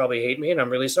know you'll probably hate me, and I'm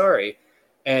really sorry.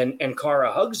 And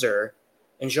Kara hugs her,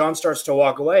 and Jean starts to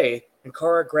walk away, and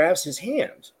Kara grabs his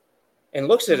hand and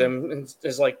looks at him and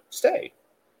is like, stay.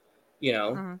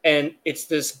 And it's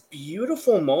this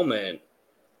beautiful moment.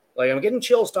 Like, I'm getting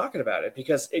chills talking about it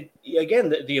because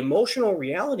the emotional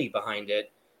reality behind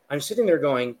it, I'm sitting there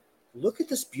going, look at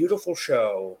this beautiful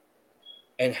show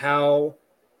and how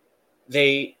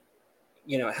they,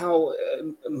 how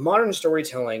modern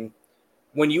storytelling,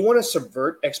 when you want to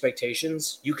subvert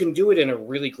expectations, you can do it in a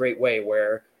really great way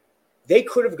where they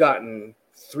could have gotten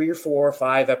 3 or 4 or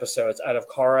 5 episodes out of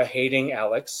Kara hating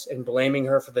Alex and blaming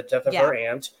her for the death of her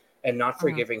aunt and not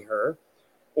forgiving her,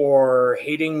 or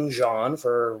hating Jean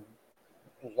for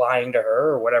lying to her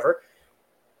or whatever.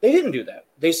 They didn't do that.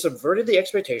 They subverted the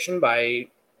expectation by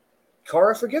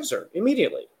Kara forgives her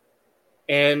immediately.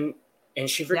 And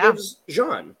she forgives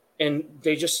Jean. And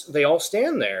they all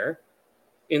stand there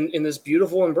in this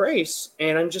beautiful embrace.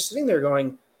 And I'm just sitting there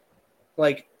going,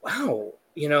 like, wow,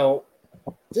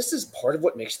 this is part of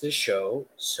what makes this show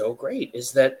so great,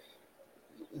 is that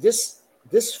this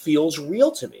feels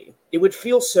real to me. It would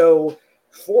feel so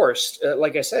forced,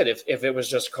 like I said, if it was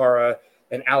just Kara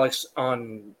and Alex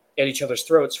at each other's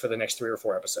throats for the next 3 or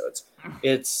 4 episodes.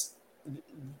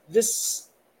 This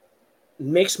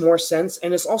makes more sense,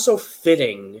 and it's also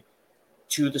fitting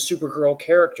to the Supergirl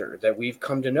character that we've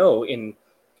come to know in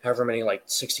however many, like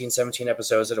 16, 17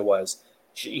 episodes that it was.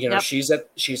 She's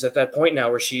at that point now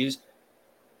where she's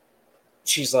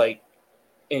like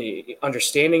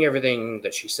understanding everything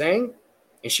that she's saying,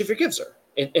 and she forgives her.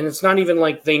 And it's not even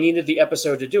like they needed the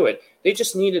episode to do it. They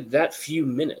just needed that few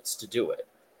minutes to do it.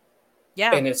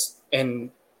 Yeah.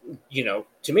 And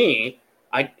to me,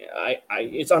 I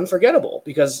it's unforgettable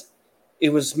because it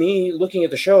was me looking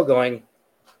at the show going,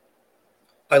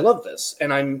 I love this.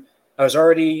 And I was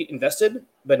already invested,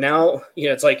 but now,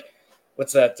 it's like,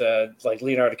 what's that, like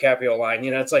Leonardo DiCaprio line?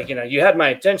 It's like, you had my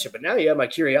attention, but now you have my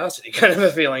curiosity kind of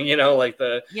a feeling, like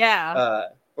the,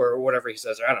 or whatever he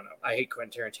says. Or I don't know. I hate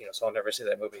Quentin Tarantino, so I'll never see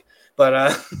that movie. But I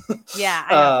don't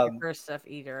care for stuff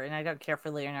either, and I don't care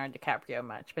for Leonardo DiCaprio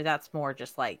much. But that's more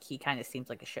just like he kind of seems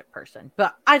like a shit person.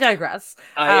 But I digress.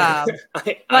 I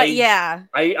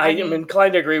am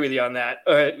inclined to agree with you on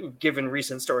that, given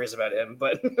recent stories about him.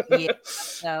 But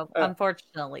so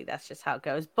unfortunately, that's just how it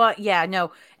goes. But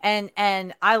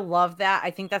and I love that. I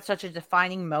think that's such a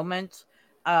defining moment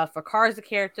for Kara as a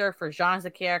character, for Jean as a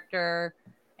character.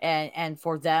 And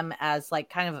for them as like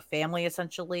kind of a family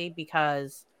essentially,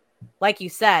 because like you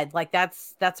said, like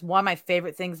that's one of my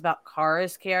favorite things about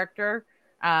Kara's character,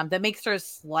 that makes her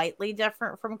slightly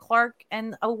different from Clark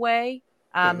in a way.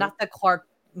 Not that Clark,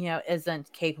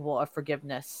 isn't capable of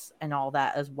forgiveness and all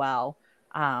that as well.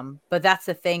 But that's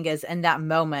the thing is in that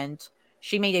moment,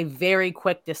 she made a very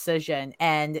quick decision,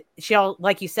 and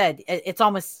like you said, it's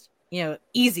almost,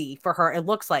 easy for her. It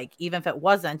looks like, even if it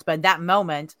wasn't, but in that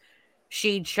moment,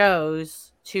 she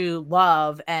chose to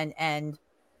love and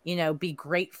be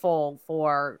grateful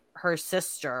for her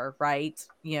sister, right?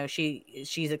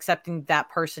 She's accepting that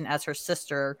person as her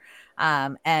sister,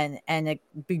 and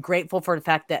be grateful for the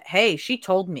fact that, hey, she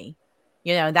told me,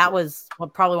 that was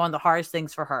probably one of the hardest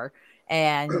things for her,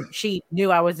 and she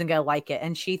knew I wasn't gonna like it,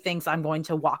 and she thinks I'm going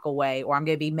to walk away or I'm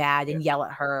gonna be mad and yell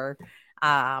at her,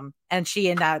 and she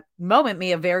in that moment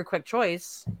made a very quick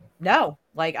choice. No,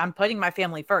 like, I'm putting my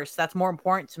family first. That's more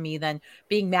important to me than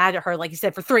being mad at her, like you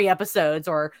said, for 3 episodes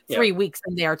or 3 weeks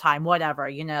in their time, whatever,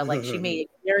 like she made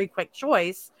a very quick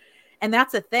choice. And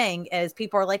that's the thing is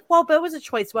people are like, well, but it was a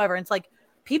choice, whatever. And it's like,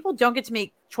 people don't get to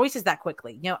make choices that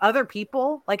quickly. Other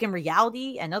people, like in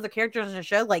reality and other characters in the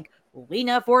show, like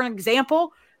Lena, for an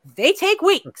example, they take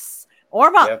weeks or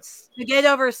months to get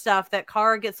over stuff that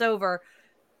Kara gets over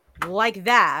like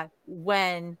that,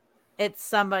 when it's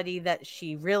somebody that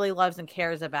she really loves and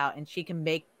cares about, and she can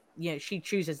make, she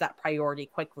chooses that priority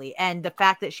quickly. And the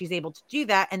fact that she's able to do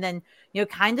that, and then,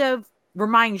 kind of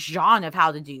reminds Jean of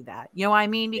how to do that. You know what I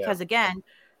mean? Because again,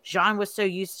 Jean was so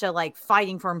used to like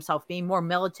fighting for himself, being more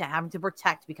militant, having to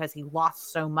protect because he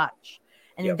lost so much.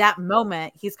 And in Yep. that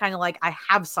moment, he's kind of like, I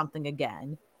have something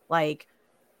again. Like,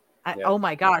 Yep. oh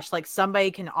my gosh, like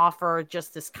somebody can offer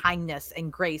just this kindness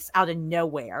and grace out of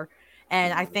nowhere.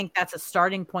 And I Mhm. think that's a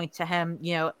starting point to him,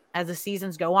 as the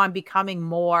seasons go on, becoming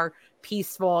more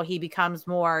peaceful. He becomes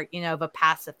more, of a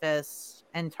pacifist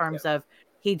in terms Yep. of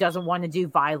he doesn't want to do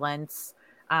violence.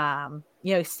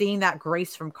 Seeing that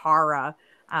grace from Kara,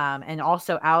 and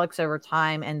also Alex over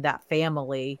time and that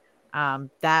family,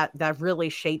 that really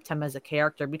shaped him as a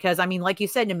character. Because I mean, like you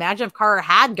said, imagine if Carter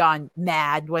had gone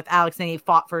mad with Alex and he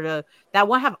fought that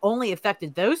would have only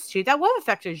affected those two. That would have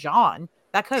affected Jean.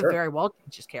 That could have Sure. very well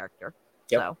changed his character.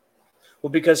 Yep. So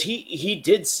Well, because he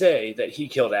did say that he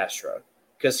killed Astra,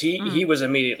 because he mhm. was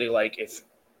immediately like, if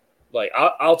like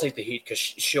I'll take the heat because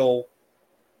she'll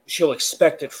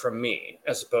expect it from me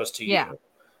as opposed to Yeah. you.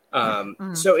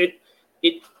 Mhm. So it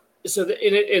so the,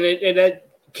 and that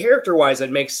character wise, that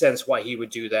makes sense why he would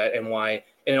do that, and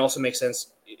it also makes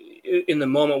sense in the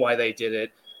moment why they did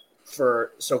it,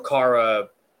 for so Kara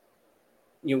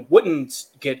wouldn't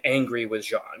get angry with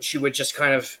Jean. She would just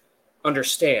kind of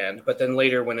understand. But then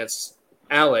later, when it's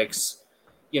Alex,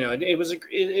 it was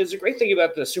a great thing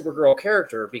about the Supergirl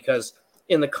character, because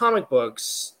in the comic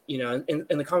books, in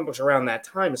the comic books around that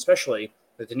time, especially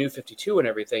with the New 52 and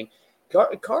everything,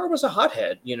 Kara was a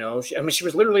hothead. I mean, she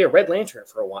was literally a Red Lantern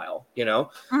for a while.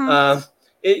 Mhm.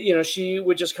 uh, she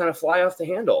would just kind of fly off the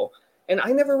handle, and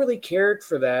I never really cared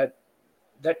for that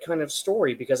kind of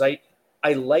story, because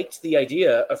I liked the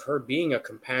idea of her being a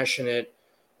compassionate,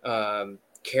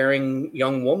 caring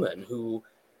young woman who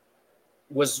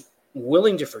was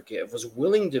willing to forgive, was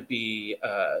willing to be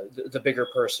the bigger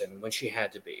person when she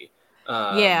had to be.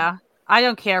 Um, Yeah. I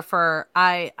don't care for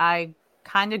I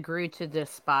kind of grew to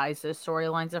despise those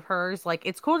storylines of hers. Like,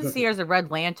 it's cool to see her as a Red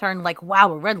Lantern. Like,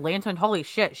 wow, a Red Lantern, holy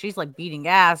shit, she's like beating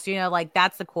ass. Like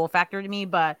that's the cool factor to me.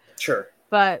 sure.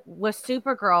 But with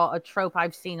Supergirl, a trope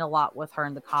I've seen a lot with her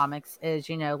in the comics is,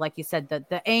 like you said,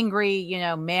 the angry,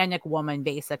 manic woman,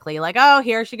 basically. Like, oh,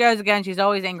 here she goes again. She's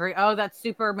always angry. Oh, that's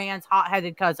Superman's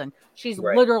hot-headed cousin. She's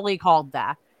Right. literally called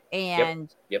that. Yep.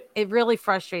 And Yep. it really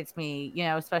frustrates me,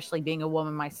 especially being a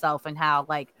woman myself, and how,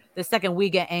 like, the second we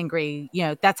get angry,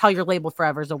 that's how you're labeled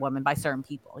forever as a woman by certain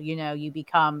people. You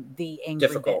become the angry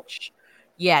Difficult. bitch.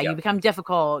 Yeah, you Yep. become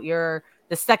difficult. The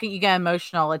second you get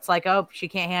emotional, it's like, oh, she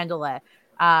can't handle it.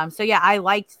 So yeah, I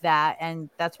liked that. And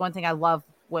that's one thing I love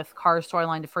with Kara's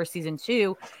storyline, the first season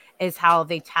too, is how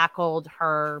they tackled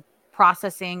her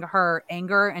processing her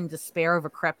anger and despair over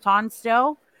Krypton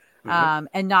still. Hmm.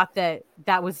 And not that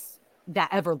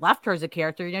ever left her as a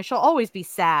character. She'll always be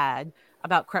sad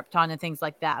about Krypton and things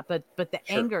like that. But the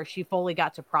Sure. anger she fully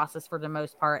got to process for the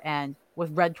most part. And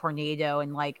with Red Tornado,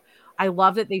 and like, I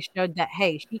love that they showed that,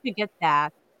 hey, she could get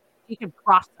that. She could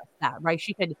process that, right?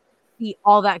 She could see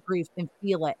all that grief and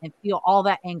feel it and feel all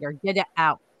that anger, get it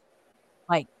out,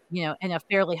 like, in a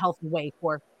fairly healthy way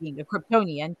for being a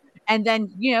Kryptonian. And then,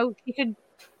 she could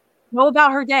go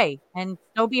about her day and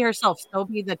still be herself, still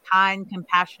be the kind,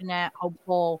 compassionate,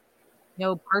 hopeful,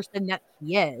 person that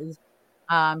she is.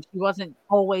 She wasn't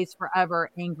always forever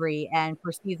angry. And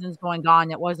for seasons going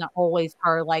on, it wasn't always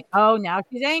her like, oh, now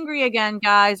she's angry again,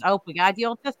 guys. Oh, we gotta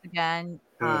deal with this again.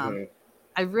 Hmm.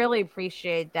 I really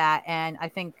appreciate that, and I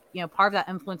think, part of that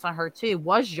influence on her too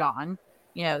was John,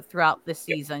 throughout the Yep.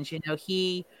 seasons.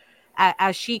 He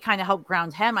as she kinda helped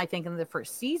ground him, I think in the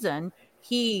first season,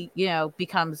 he,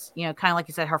 becomes, kinda like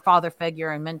you said, her father figure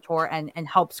and mentor, and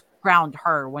helps ground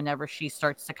her whenever she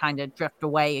starts to kinda drift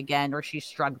away again or she's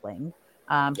struggling.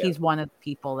 Yep. He's one of the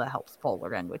people that helps pull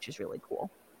her in, which is really cool.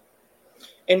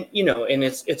 And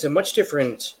it's a much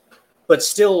different, but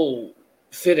still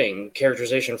fitting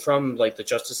characterization from like the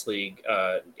Justice League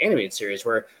animated series,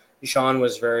 where Sean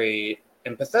was very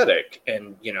empathetic,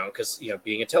 and because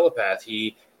being a telepath,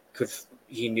 could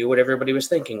he knew what everybody was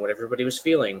thinking, what everybody was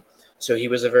feeling, so he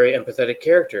was a very empathetic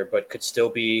character, but could still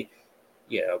be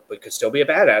a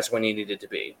badass when he needed to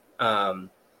be.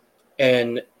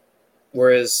 And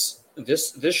whereas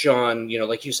this Jean,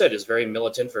 like you said, is very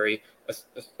militant, very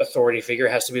authority figure,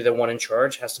 has to be the one in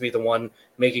charge, has to be the one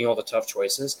making all the tough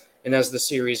choices. And as the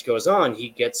series goes on,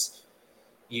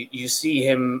 you see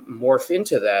him morph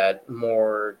into that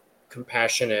more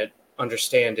compassionate,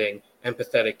 understanding,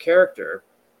 empathetic character,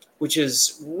 which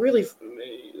is really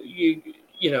you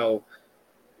you know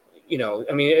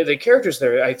I mean, the characters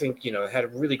there, I think,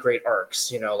 had really great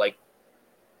arcs. Like,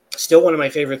 still one of my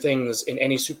favorite things in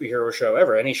any superhero show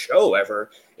ever, any show ever,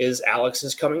 is Alex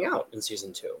is coming out in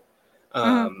season 2. Mhm.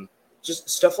 Um, just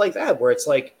stuff like that, where it's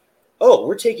like, oh,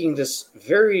 we're taking this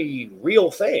very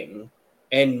real thing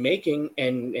and making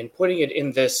and putting it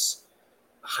in this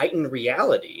heightened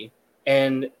reality,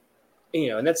 And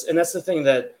and that's the thing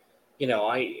that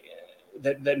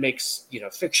that makes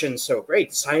fiction so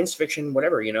great. Science fiction,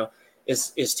 whatever,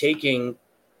 is taking,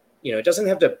 it doesn't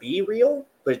have to be real,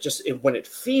 but when it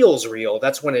feels real,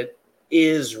 that's when it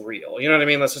is real. You know what I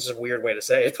mean? That's just a weird way to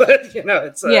say it, but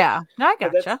it's Yeah, I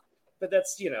but gotcha.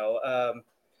 that's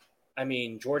I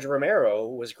mean, George Romero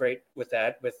was great with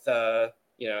that, with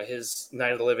his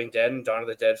Night of the Living Dead and Dawn of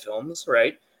the Dead films,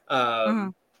 right?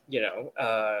 Mhm.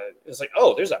 It's like,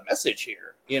 oh, there's a message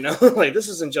here, like this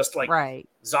isn't just like Right.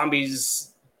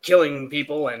 zombies killing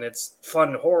people and it's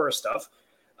fun horror stuff.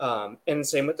 And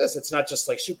same with this, it's not just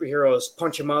like superheroes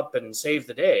punch them up and save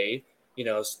the day,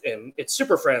 and it's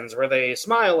Super Friends where they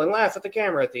smile and laugh at the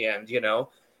camera at the end.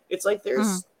 It's like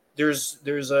Mhm.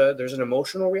 there's an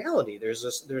emotional reality.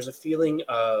 There's a feeling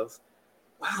of,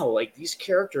 wow, like these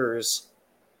characters,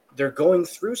 they're going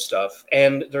through stuff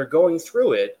and they're going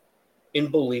through it in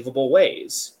believable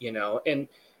ways, and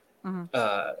Mhm.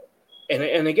 uh,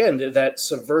 and again, that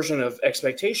subversion of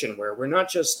expectation where we're not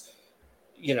just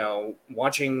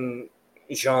watching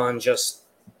Jean just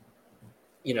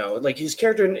like his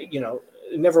character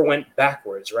never went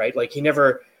backwards, right? Like he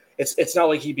never, it's not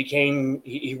like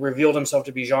he revealed himself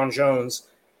to be Jean Jones,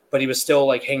 but he was still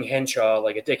like Hank Henshaw,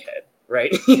 like a dickhead,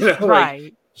 right? Like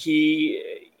Right. he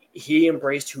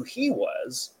embraced who he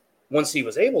was once he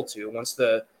was able to, once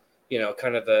the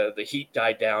kind of the heat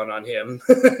died down on him,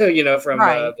 from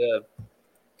Right.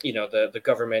 the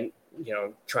government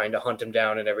trying to hunt him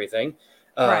down and everything.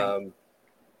 Right.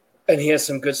 And he has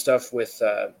some good stuff with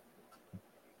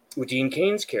Dean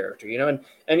Kane's character,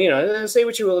 and say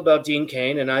what you will about Dean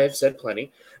Kane, and I have said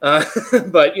plenty,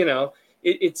 but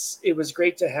it was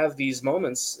great to have these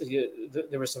moments.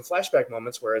 There were some flashback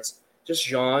moments where it's just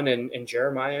Jean and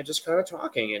Jeremiah just kind of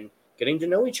talking and getting to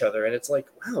know each other, and it's like,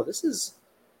 wow, this is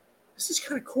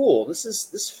kind of cool.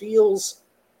 This feels,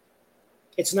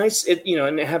 it's nice.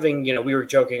 And having, we were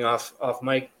joking off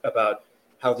mic about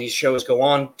how these shows go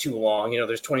on too long.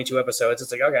 There's 22 episodes.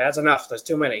 It's like, okay, that's enough. There's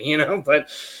too many. But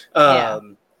Yeah.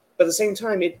 at the same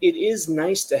time, it is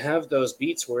nice to have those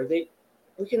beats where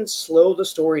we can slow the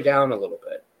story down a little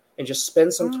bit and just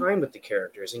spend some Mhm. time with the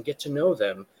characters and get to know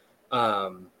them.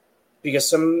 Because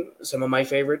some of my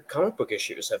favorite comic book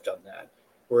issues have done that,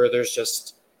 where there's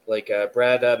just like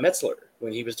Brad Metzler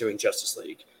when he was doing Justice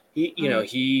League. Mhm.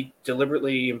 He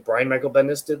deliberately, Brian Michael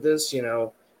Bendis did this,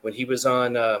 when he was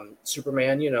on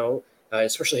Superman,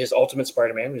 especially his Ultimate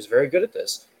Spider-Man, he was very good at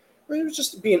this. Where there was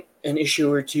just being an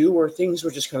issue or two where things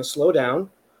would just kind of slow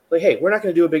down. Like, hey, we're not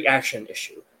going to do a big action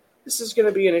issue. This is going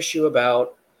to be an issue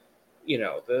about,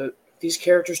 these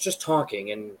characters just talking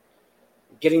and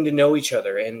getting to know each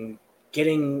other and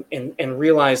getting and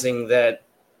realizing that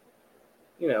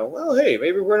well, hey,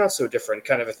 maybe we're not so different,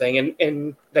 kind of a thing,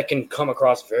 and that can come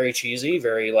across very cheesy,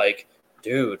 very like,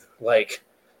 dude, like,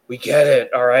 we get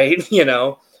it, all right,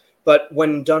 but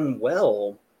when done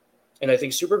well, and I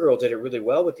think Supergirl did it really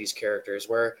well with these characters,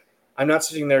 where I'm not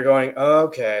sitting there going, oh,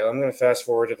 okay, I'm going to fast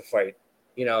forward to the fight.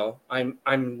 I'm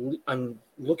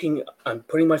looking, I'm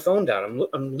putting my phone down,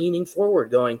 I'm leaning forward,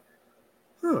 going,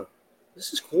 huh,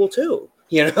 this is cool too,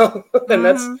 and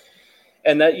Mhm.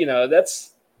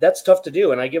 that's tough to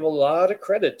do. And I give a lot of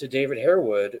credit to David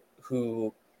Harewood,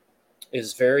 who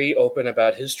is very open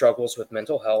about his struggles with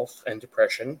mental health and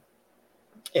depression.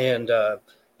 And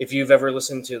if you've ever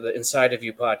listened to the Inside of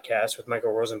You podcast with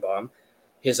Michael Rosenbaum,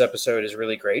 his episode is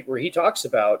really great, where he talks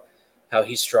about how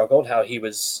he struggled, how he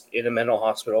was in a mental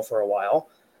hospital for a while,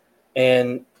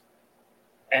 and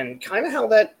kind of how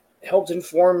that helped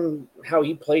inform how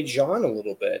he played Jean a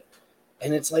little bit.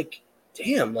 And it's like,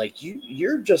 damn, like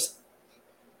you just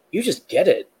get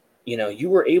it. You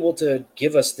were able to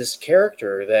give us this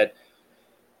character that,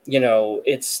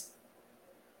 it's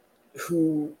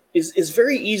who is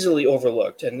very easily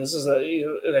overlooked. And this is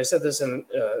and I said this in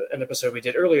an episode we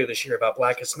did earlier this year about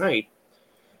Blackest Night,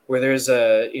 where there's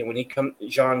when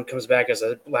John comes back as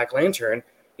a Black Lantern and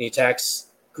he attacks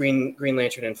Green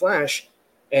Lantern and Flash,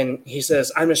 and he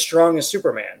says, "I'm as strong as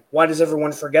Superman." Why does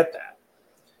everyone forget that?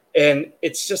 And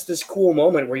it's just this cool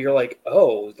moment where you're like,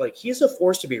 oh, like he's a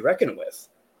force to be reckoned with.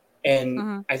 And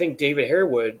Mhm. I think David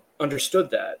Harewood understood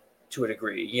that to a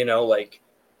degree, like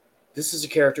this is a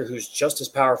character who's just as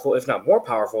powerful, if not more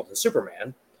powerful than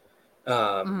Superman.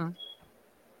 Um, Mhm.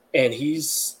 and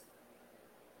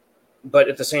but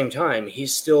at the same time,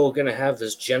 he's still going to have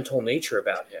this gentle nature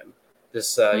about him.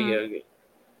 This, Mhm.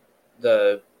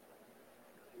 the,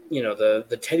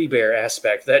 the teddy bear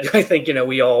aspect that I think,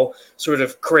 we all sort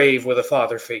of crave with a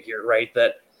father figure, right?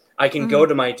 That I can go Mhm.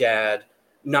 to my dad,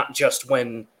 not just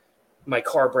when my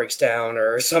car breaks down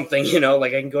or something,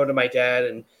 like I can go to my dad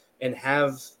and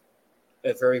have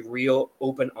a very real,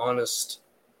 open, honest,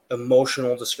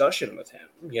 emotional discussion with him.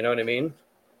 You know what I mean?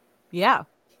 Yeah.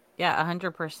 Yeah,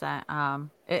 100%.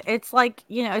 It's like,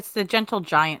 it's the gentle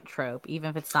giant trope, even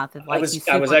if it's not that I like was he's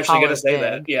I was super actually tall going to or say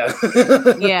that. big. Yeah.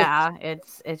 Yeah,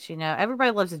 it's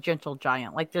everybody loves a gentle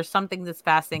giant. Like there's something that's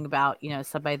fascinating about,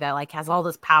 somebody that like has all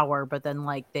this power, but then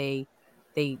like they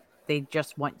they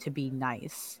just want to be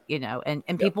nice, and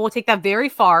Yep. people will take that very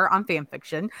far on fan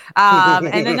fiction.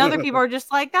 And then other people are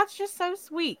just like, that's just so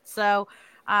sweet. So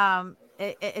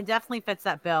it definitely fits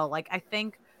that bill. Like I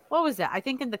think what was it? I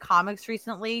think in the comics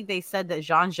recently they said that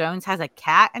John Jones has a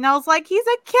cat, and I was like, he's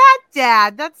a cat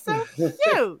dad. That's so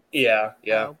cute. Yeah,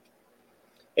 yeah. So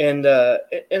And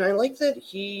and I like that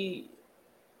he,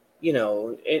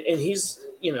 and he's,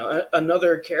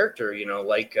 another character,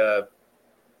 like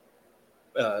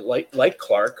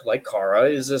Clark, like Kara,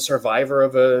 is a survivor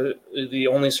of the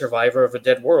only survivor of a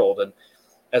dead world, and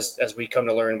as we come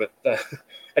to learn with,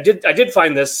 I did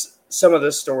find some of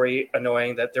this story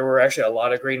annoying, that there were actually a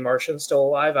lot of Green Martians still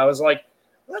alive. I was like,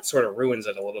 well, that sort of ruins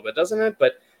it a little bit, doesn't it?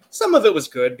 But some of it was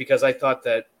good, because I thought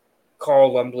that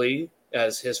Carl Lumbly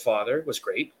as his father was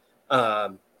great,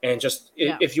 and just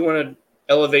yeah. if you want to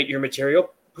elevate your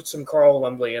material, put some Carl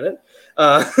Lumbly in it.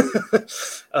 Uh,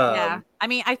 Yeah. um, I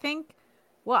mean, I think,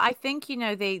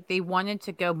 they wanted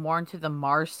to go more into the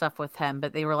Mars stuff with him,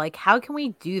 but they were like, how can we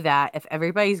do that if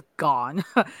everybody's gone?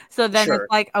 So then it's sure.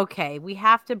 like, okay, we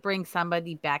have to bring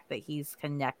somebody back that he's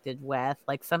connected with.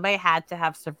 Like somebody had to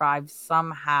have survived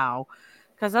somehow.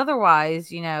 Because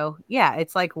otherwise, yeah,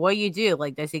 it's like, what do you do?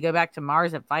 Like, does he go back to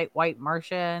Mars and fight white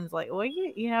Martians? Like, well,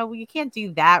 you can't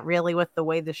do that really with the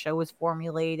way the show was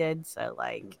formulated. So,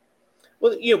 like,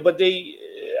 Well, but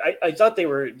I thought they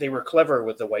were clever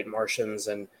with the White Martians,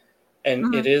 and it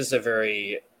mhm. is a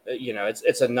very,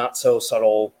 it's a not so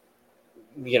subtle,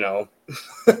 you know,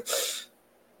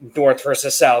 North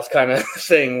versus South kind of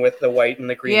thing with the White and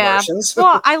the Green Yeah. Martians.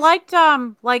 Well, I liked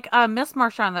Miss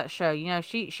Martian on that show.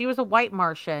 She was a white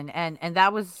Martian, and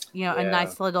that was, a Yeah,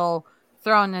 nice little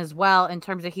thrown as well, in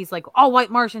terms of he's like, all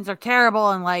white Martians are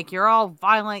terrible and like you're all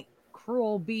violent,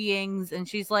 cruel beings, and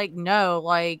she's like, no,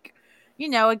 like,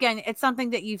 again, it's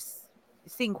something that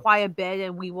seen quite a bit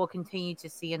and we will continue to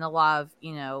see in a lot of,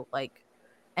 like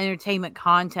entertainment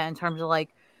content, in terms of like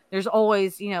there's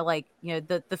always, like,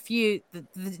 the few,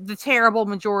 the terrible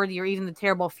majority or even the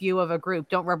terrible few of a group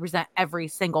don't represent every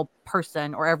single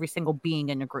person or every single being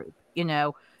in a group,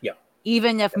 yeah,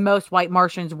 even if most white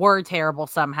Martians were terrible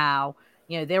somehow,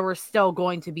 there were still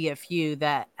going to be a few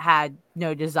that had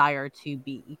no desire to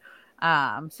be.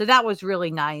 So that was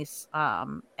really nice.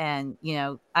 And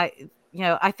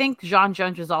I think John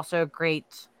Jones was also a great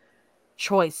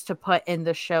choice to put in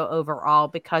the show overall,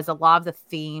 because a lot of the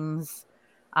themes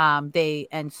they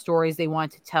and stories they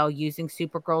want to tell using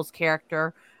Supergirl's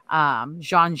character,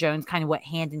 John Jones kind of went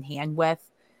hand in hand with,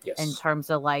 in yes, terms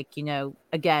of like,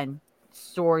 again,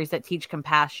 stories that teach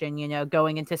compassion,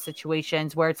 going into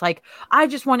situations where it's like, I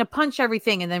just want to punch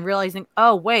everything, and then realizing,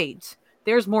 oh wait,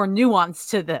 there's more nuance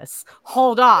to this,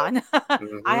 hold on. I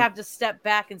hmm have to step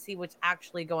back and see what's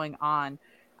actually going on.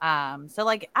 So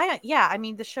like, I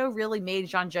mean, the show really made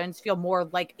John Jones feel more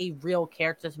like a real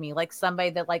character to me, like somebody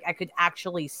that like I could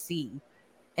actually see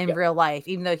in yeah, real life,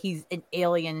 even though he's an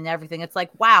alien and everything. It's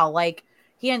like, wow, like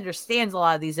he understands a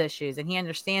lot of these issues, and he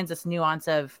understands this nuance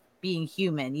of being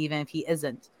human, even if he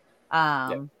isn't.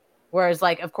 yeah. Whereas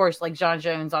like, of course, like John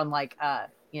Jones on like,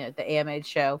 the animated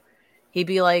show, he'd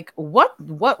be like, what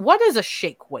is a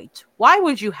shake weight? Why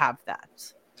would you have that?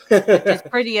 Which is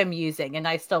pretty amusing, and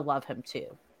I still love him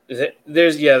too.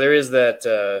 There is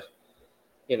that,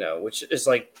 which is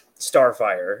like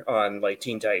Starfire on like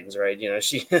Teen Titans, right?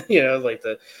 She, like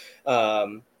the,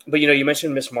 but you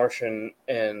mentioned Miss Martian,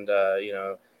 and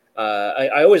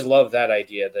I always love that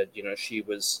idea that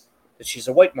that she's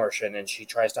a white Martian, and she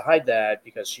tries to hide that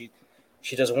because she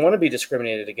doesn't want to be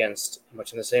discriminated against,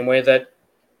 much in the same way that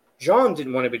Jean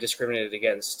didn't want to be discriminated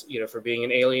against, for being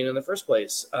an alien in the first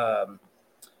place.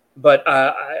 But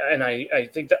I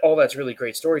think that all that's really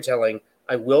great storytelling.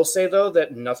 I will say though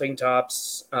that nothing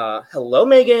tops "Hello,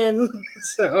 Megan"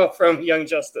 so from Young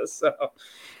Justice. So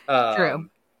True.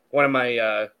 um, one of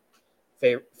my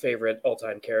favorite all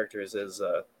time characters is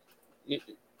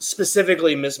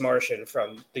specifically Miss Martian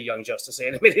from the Young Justice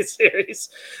animated series.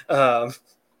 Um,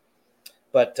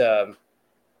 but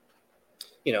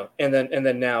and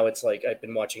then now it's like I've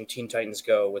been watching Teen Titans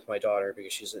Go with my daughter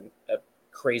because she's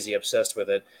crazy obsessed with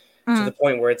it, to the Mm.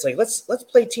 point where it's like let's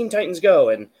play Teen Titans Go,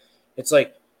 and it's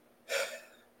like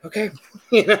okay,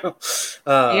 you know,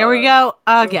 Here we um, go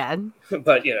again.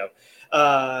 but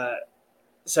uh,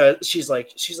 so she's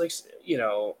like, you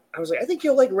know, I was like, I think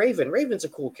you'll like Raven. Raven's a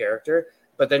cool character.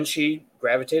 But then she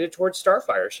gravitated towards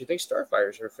Starfire. She thinks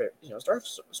Starfire's her favorite, you know,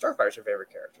 Starfire's her favorite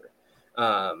character.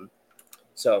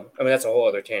 So I mean, that's a whole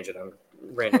other tangent I'm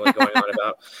randomly going on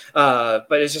about.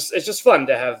 But it's just fun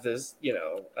to have this, you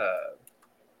know,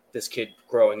 this kid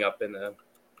growing up in a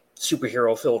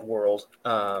superhero filled world,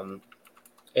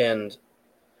 and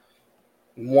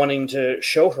wanting to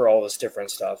show her all this different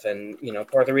stuff. And, you know,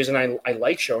 part of the reason I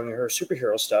like showing her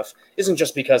superhero stuff isn't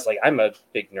just because like I'm a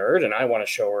big nerd and I want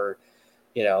to show her,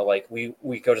 you know, like we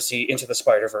go to see Into the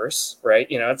Spider-Verse, right?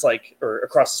 You know, it's like, or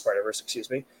Across the Spider-Verse, excuse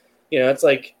me. You know, it's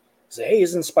like, hey,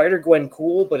 isn't Spider-Gwen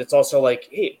cool? But it's also like,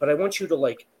 hey, but I want you to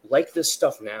like this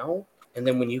stuff now. And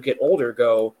then when you get older,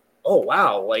 go, oh,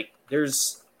 wow, like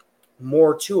there's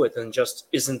more to it than just,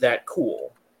 isn't that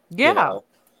cool? Yeah. You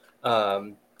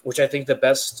know? Which I think the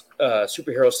best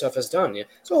superhero stuff has done.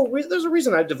 So there's a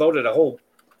reason I've devoted a whole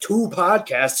 2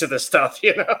 podcasts to this stuff,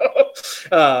 you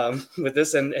know, with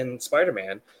this and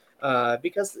Spider-Man,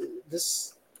 because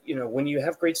this, you know, when you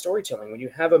have great storytelling, when you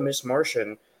have a Miss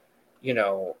Martian, you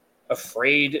know,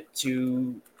 afraid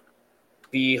to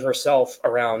be herself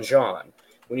around Jean,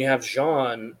 when you have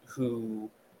Jean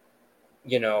who,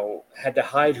 you know, had to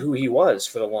hide who he was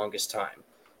for the longest time,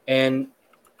 and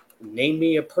name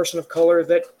me a person of color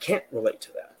that can't relate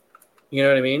to that. You know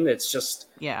what I mean? It's just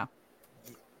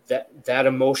that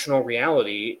emotional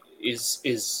reality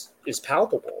is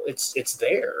palpable. It's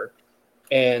there,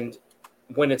 and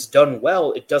when it's done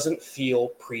well, it doesn't feel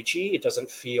preachy. It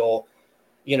doesn't feel,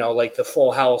 you know, like the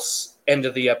Full House end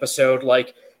of the episode,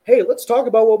 like, hey, let's talk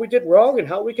about what we did wrong and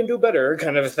how we can do better,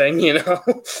 kind of a thing, you know.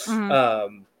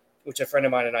 Mm-hmm. Which a friend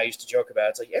of mine and I used to joke about.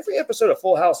 It's like every episode of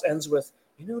Full House ends with,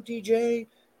 you know, DJ,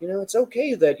 you know, it's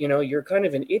okay that, you know, you're kind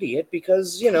of an idiot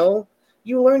because, you know,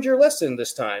 you learned your lesson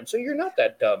this time. So you're not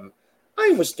that dumb.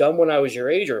 I was dumb when I was your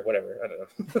age or whatever. I don't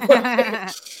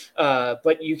know.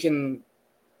 But you can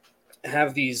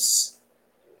have these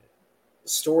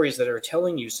stories that are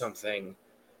telling you something,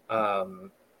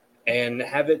 and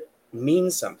have it mean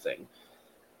something.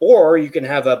 Or you can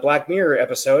have a Black Mirror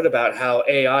episode about how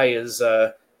AI is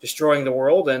destroying the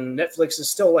world and Netflix is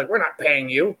still like, we're not paying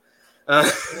you.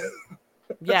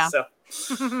 Yeah. So,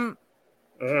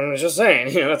 I'm just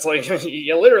saying, you know, it's like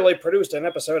you literally produced an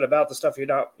episode about the stuff you're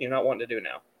not wanting to do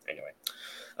now. Anyway.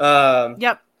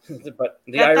 Yep. But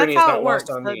the irony is not lost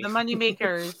on me. The money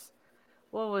makers.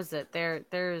 What was it?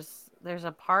 There's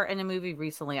a part in a movie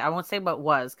recently. I won't say what it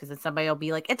was because then somebody will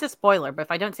be like, it's a spoiler. But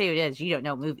if I don't say who it is, you don't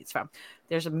know what movie it's from.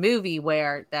 There's a movie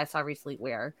where that I saw recently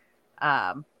where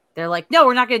they're like, no,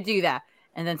 we're not going to do that.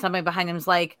 And then somebody behind them is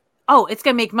like, oh, it's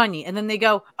going to make money. And then they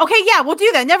go, okay, yeah, we'll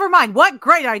do that. Never mind. What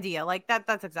great idea. Like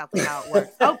that's exactly how it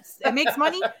works. Oh, it makes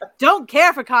money. Don't care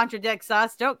if it contradicts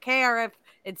us. Don't care if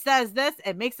it says this.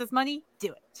 It makes us money.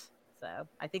 Do it. So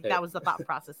I think that was the thought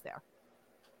process there.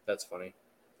 That's funny.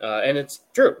 And it's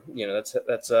true. You know,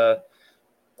 that's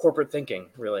corporate thinking,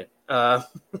 really.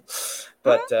 But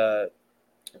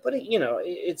you know,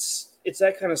 it's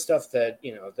that kind of stuff that,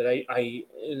 you know, that I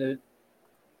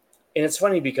and it's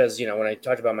funny because, you know, when I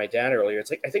talked about my dad earlier,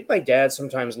 it's like I think my dad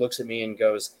sometimes looks at me and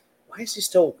goes, why is he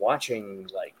still watching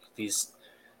like these,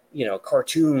 you know,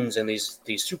 cartoons and these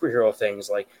superhero things?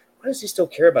 Like, why does he still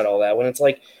care about all that? When it's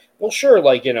like, well, sure,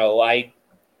 like, you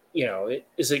know,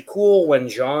 is it cool when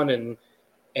John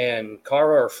and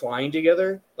Kara are flying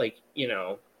together? Like, you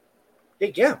know,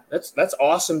 yeah, that's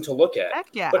awesome to look at. Heck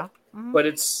yeah. But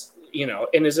it's, you know,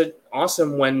 and is it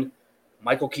awesome when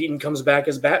Michael Keaton comes back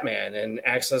as Batman and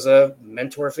acts as a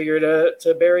mentor figure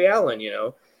to Barry Allen, you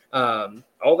know?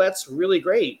 All that's really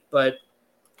great, but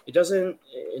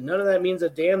none of that means a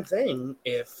damn thing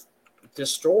if the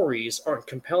stories aren't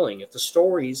compelling, if the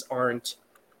stories aren't,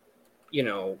 you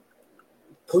know,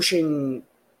 pushing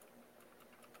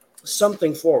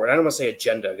something forward. I don't want to say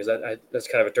agenda because that's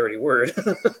kind of a dirty word,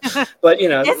 but you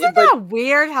know, isn't that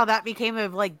weird how that became a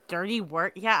like dirty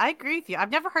word? Yeah, I agree with you. I've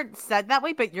never heard it said that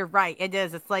way, but you're right. It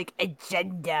is. It's like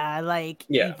agenda, like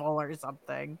evil or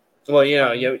something. Well, you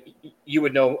know, you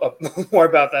would know more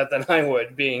about that than I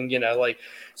would, being, you know, like,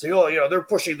 say, oh, you know, they're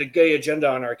pushing the gay agenda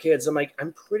on our kids. I'm like,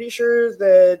 I'm pretty sure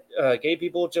that gay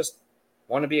people just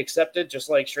want to be accepted,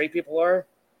 just like straight people are.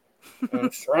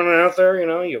 Just throwing it out there, you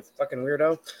know, you fucking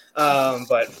weirdo.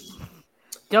 But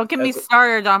don't get me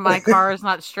started on my car is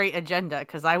not straight agenda,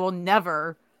 because I will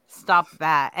never stop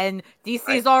that. And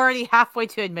DC is already halfway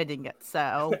to admitting it,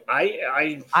 so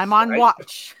I'm on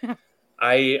watch.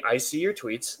 I see your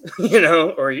tweets, you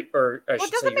know, or I Well,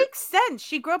 it should say doesn't your. make sense.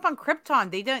 She grew up on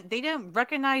Krypton. They don't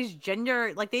recognize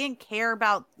gender. Like they didn't care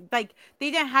about like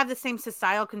they didn't have the same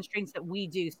societal constraints that we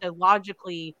do. So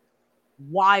logically,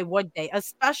 why would they?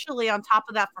 Especially on top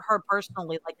of that for her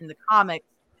personally, like in the comics,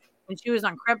 when she was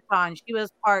on Krypton, she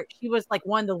was like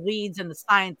one of the leads in the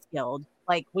science guild,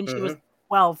 like when she was Mm-hmm.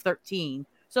 12, 13.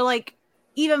 So like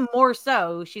even more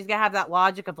so, she's gonna have that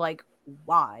logic of like,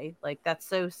 why? Like that's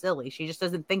so silly. She just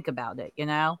doesn't think about it, you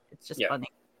know? It's just Yeah. funny.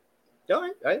 No,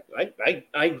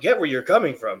 I get where you're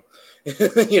coming from.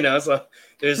 You know, so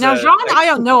there's Now, a Jean, I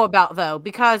don't know about though,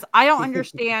 because I don't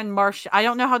understand Martian. I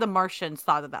don't know how the Martians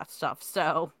thought of that stuff,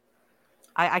 so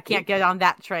I can't get on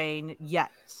that train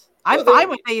yet. I'm well, there fine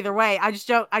with it either way. I just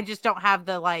don't have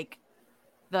the like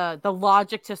the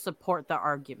logic to support the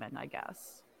argument, I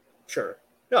guess. sure.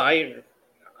 No, I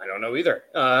don't know either.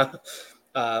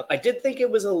 I did think it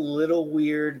was a little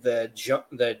weird that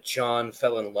John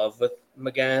fell in love with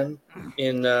McGann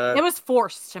in. It was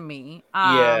forced to me.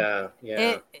 Yeah,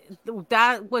 yeah,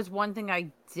 That was one thing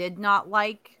I did not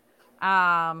like.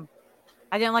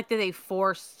 I didn't like that they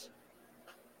forced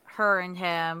her and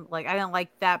him. Like I didn't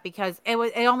like that because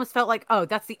it almost felt like, oh,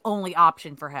 that's the only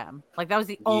option for him. Like that was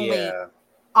the only yeah,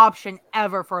 option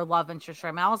ever for a love interest for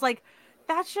him. And I was like,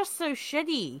 that's just so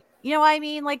shitty. You know what I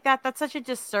mean? Like that's such a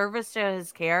disservice to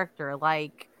his character.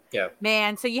 Like, yeah.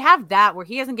 man, so you have that where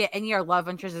he doesn't get any other love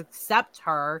interest except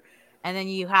her. And then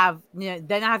you have, then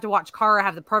I have to watch Kara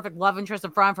have the perfect love interest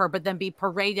in front of her, but then be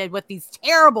paraded with these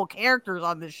terrible characters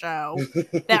on the show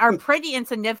that are pretty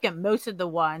insignificant. Most of the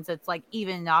ones, it's like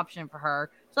even an option for her.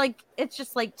 So like, it's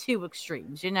just like two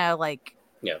extremes, you know, like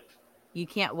Yeah. you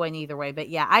can't win either way. But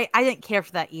yeah, I didn't care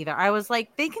for that either. I was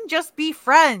like, they can just be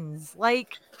friends.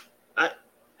 Like, I,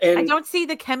 I and don't see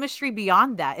the chemistry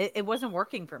beyond that. It wasn't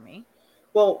working for me.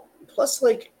 well, plus,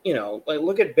 like, you know, like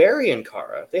look at Barry and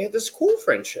Kara. They had this cool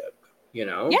friendship, you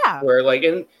know, Yeah. where like,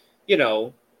 and you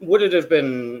know, would it have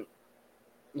been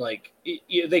like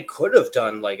they could have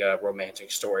done like a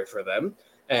romantic story for them?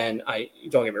 And I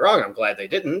don't get me wrong, I'm glad they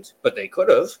didn't, but they could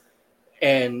have.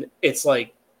 And it's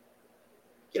like,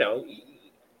 you know,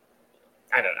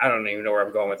 I don't even know where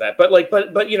I'm going with that, but like,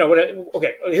 but you know,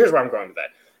 okay, here's where I'm going with that.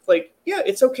 Like, yeah,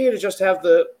 it's okay to just have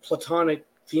the platonic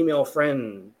female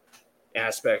friend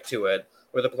aspect to it,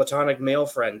 or the platonic male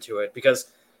friend to it,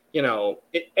 because you know,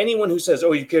 anyone who says,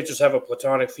 "Oh, you can't just have a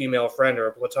platonic female friend or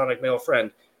a platonic male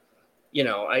friend," you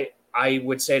know, I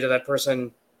would say to that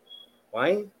person,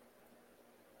 why?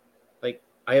 Like,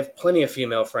 I have plenty of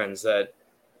female friends that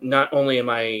not only am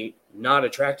I not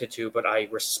attracted to, but I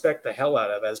respect the hell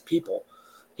out of as people.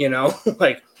 You know,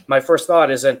 like my first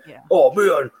thought isn't, Yeah. "Oh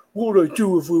man, what would I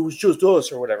do if it was just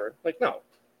us or whatever?" Like, no,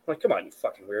 like, come on, you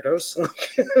fucking weirdos.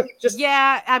 Just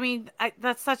Yeah, I mean,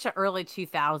 that's such an early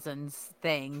 2000s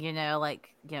thing, you know, like,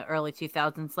 early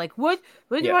 2000s. Like, what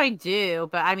do yeah, I do?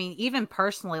 But I mean, even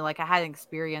personally, like, I had an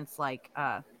experience, like,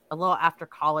 a little after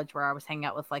college where I was hanging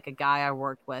out with, like, a guy I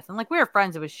worked with. And, like, we were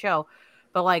friends. It was chill.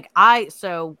 But, like,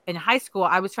 so in high school,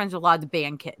 I was friends with a lot of the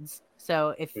band kids.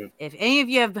 So mm, if any of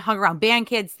you have hung around band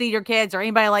kids, theater kids, or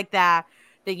anybody like that,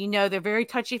 that they're very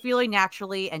touchy feely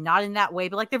naturally and not in that way,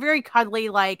 but like they're very cuddly.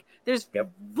 Like there's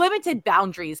yep, limited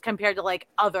boundaries compared to like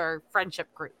other friendship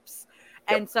groups.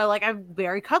 yep. And so like I'm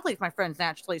very cuddly with my friends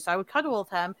naturally. So I would cuddle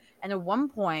with him. And at one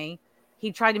point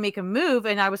he tried to make a move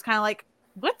and I was kind of like,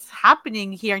 what's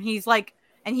happening here? And he's like,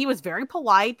 and he was very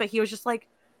polite, but he was just like,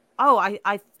 oh,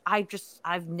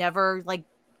 I've never like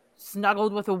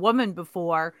snuggled with a woman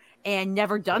before and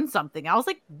never done something. I was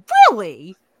like,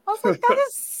 really? I was like, that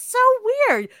is so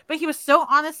weird. But he was so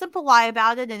honest and polite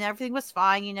about it, and everything was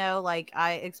fine. You know, like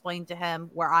I explained to him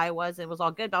where I was, and it was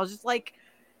all good. But I was just like,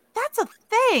 that's a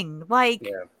thing. Like,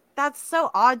 Yeah, that's so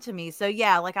odd to me. So,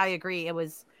 yeah, like I agree.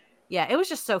 Yeah, it was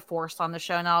just so forced on the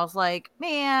show. And I was like,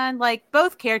 man, like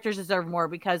both characters deserve more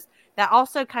because that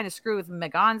also kind of screwed with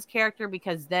Megan's character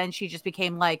because then she just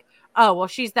became like, oh, well,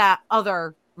 she's that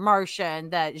other Martian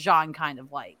that Jean kind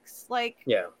of likes. Like,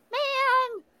 yeah.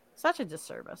 man, such a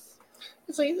disservice.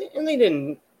 It's like, and they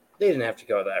didn't have to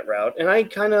go that route. And I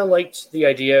kind of liked the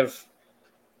idea of,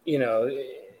 you know,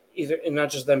 either not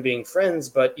just them being friends,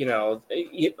 but you know,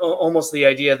 almost the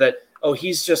idea that, oh,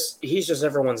 he's just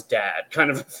everyone's dad, kind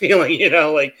of a feeling, you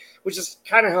know, like, which is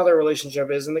kind of how their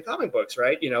relationship is in the comic books,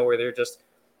 right? You know, where they're just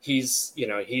he's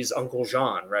Uncle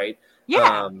Jean, right?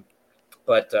 Yeah. Um,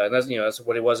 but that's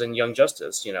what it was in Young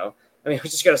Justice, you know. I mean, I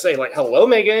just gotta say, like, hello,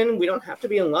 Megan. We don't have to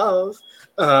be in love,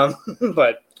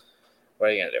 but what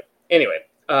are you gonna do? Anyway,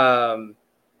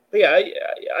 but yeah,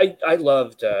 I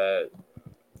loved.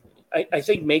 I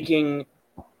think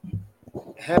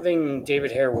having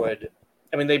David Harewood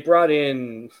I mean, they brought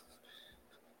in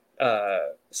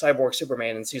Cyborg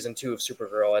Superman in season 2 of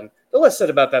Supergirl, and the less said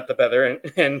about that, the better.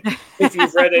 And if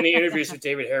you've read any interviews with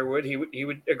David Harewood, he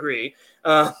would agree.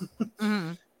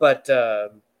 Mm-hmm. But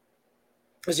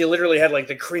because he literally had like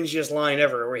the cringiest line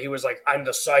ever, where he was like, "I'm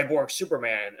the Cyborg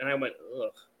Superman," and I went,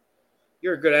 "Ugh,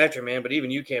 you're a good actor, man, but even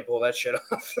you can't pull that shit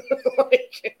off."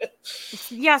 Like,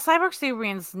 Yeah, Cyborg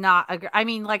Superman's not I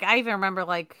mean, like, I even remember,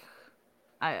 like,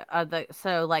 like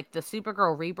the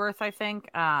Supergirl Rebirth, I think,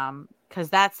 because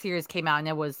that series came out and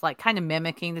it was like kind of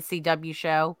mimicking the CW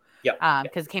show, yeah,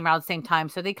 because it came out at the same time,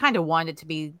 so they kind of wanted it to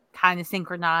be kind of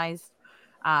synchronized.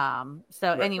 So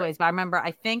right. anyways, but I remember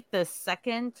I think the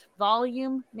second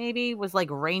volume maybe was like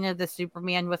Reign of the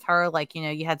Superman with her, like,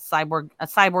 you had a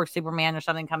cyborg Superman or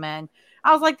something come in.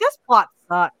 I was like, this plot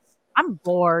sucks. I'm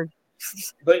bored.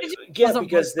 But It just yeah, doesn't work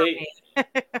because for they,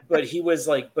 me. but he was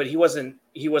like, but he wasn't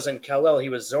Kal-El, he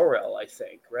was Zor-El, I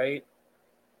think, right?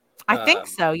 I think Um,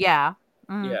 so, yeah.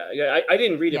 Mhm. yeah. I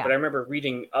didn't read it, Yeah. but I remember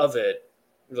reading of it,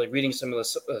 like reading some of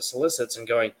the solicits and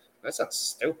going, that sounds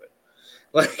stupid.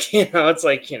 Like, it's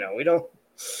like, we don't.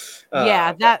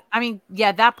 Yeah, But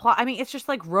that plot. I mean, it's just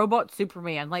like robot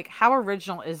Superman. Like, how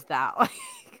original is that? Like,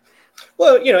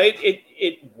 well,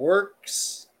 it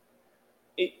works.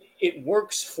 It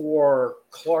works for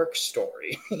Clark's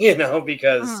story,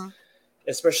 because mhm.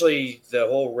 especially the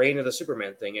whole reign of the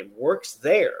Superman thing, it works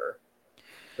there.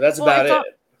 But that's Well, about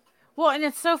it. and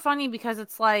it's so funny because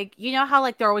it's like, how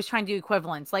like they're always trying to do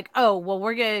equivalents. Like, oh, well,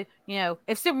 we're gonna,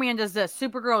 if Superman does this,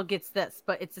 Supergirl gets this,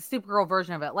 but it's a Supergirl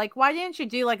version of it. Like, why didn't you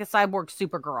do like a cyborg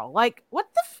Supergirl? Like, what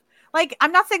the like,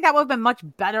 I'm not saying that would have been much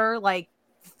better. Like,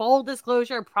 full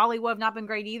disclosure, probably would have not been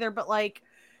great either, but like,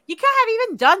 you could have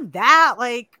even done that.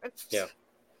 Like, Yeah.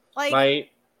 like, My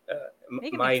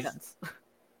make it make my sense.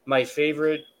 my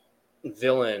favorite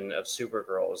villain of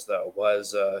Supergirls though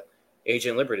was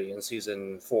Agent Liberty in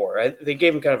season 4. They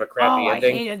gave him kind of a Oh, crappy I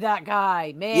ending. hated that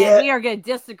guy. Man, Yeah. we are going to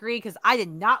disagree because I did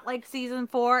not like season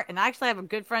 4. And I actually have a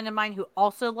good friend of mine who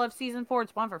also loves season 4.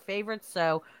 It's one of her favorites.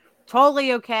 So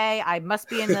totally okay. I must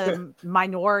be in the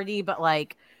minority, but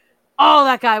like, oh,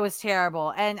 that guy was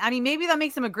terrible. And I mean, maybe that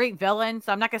makes him a great villain.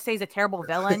 So I'm not going to say he's a terrible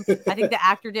villain. I think the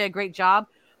actor did a great job.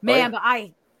 Oh yeah. Man,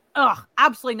 but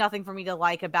absolutely nothing for me to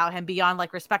like about him beyond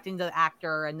like respecting the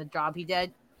actor and the job he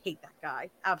did. Hate that guy.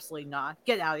 Absolutely not.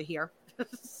 Get out of here.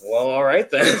 Well, all right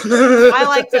then. I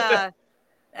liked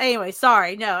anyway,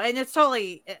 sorry. No, and it's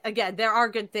totally again, there are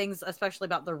good things especially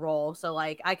about the role, so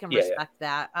like I can Yeah, yeah. respect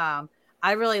that.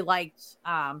 I really liked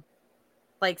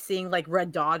like seeing like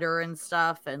Red Daughter and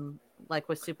stuff and like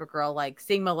with Supergirl like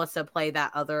seeing Melissa play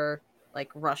that other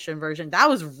like Russian version. That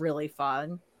was really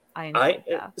fun. I I enjoyed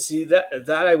that. see that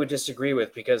I would disagree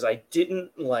with, because I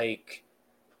didn't like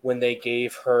when they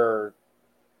gave her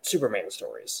Superman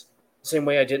stories. Same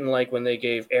way I didn't like when they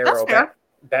gave That's Arrow fair.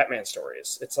 Batman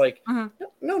stories. It's like, Mhm.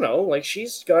 no, like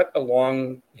she's got a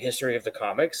long history of the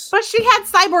comics. But she had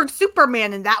Cyborg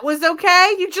Superman and that was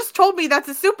okay. You just told me that's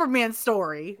a Superman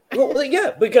story. Well,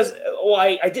 yeah, because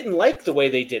I didn't like the way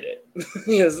they did it.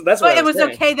 Yes, that's what But I it was was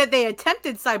saying. okay that they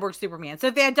attempted Cyborg Superman. So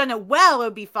if they had done it well, it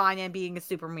would be fine in being a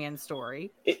Superman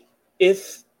story.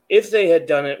 If they had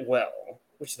done it well,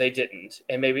 which they didn't,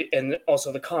 and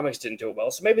also the comics didn't do it well,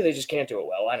 so maybe they just can't do it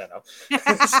well. I don't know.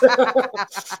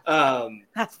 So,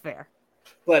 That's fair.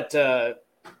 but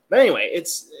anyway,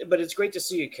 it's great to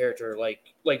see a character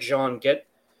like Jean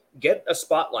get a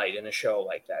spotlight in a show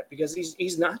like that, because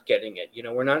he's not getting it.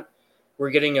 We're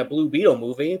getting a Blue Beetle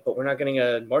movie, but we're not getting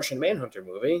a Martian Manhunter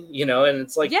movie. And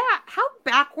it's like, Yeah, how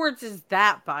backwards is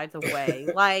that, by the way?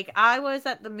 Like, I was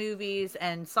at the movies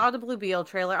and saw the Blue Beetle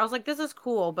trailer. I was like, this is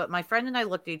cool. But my friend and I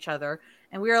looked at each other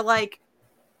and we were like,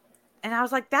 and I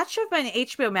was like, that should have been an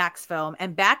HBO Max film,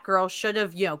 and Batgirl should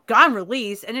have, gone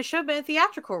release, and it should have been a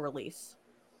theatrical release.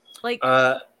 Like,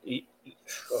 uh, I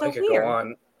so could go weird.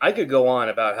 on. I could go on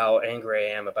about how angry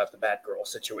I am about the Batgirl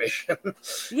situation.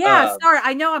 Yeah, um, sorry.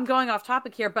 I know I'm going off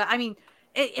topic here, but I mean,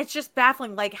 it's just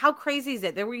baffling. Like, how crazy is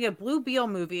it? There was a Blue Beetle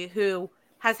movie who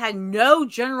has had no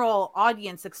general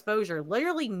audience exposure,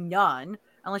 literally none,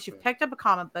 unless you've picked up a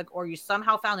comic book or you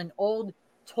somehow found an old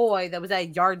toy that was at a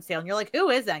yard sale and you're like, who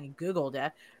is that? And you Googled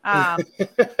it.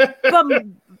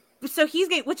 But so he's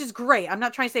getting, which is great. I'm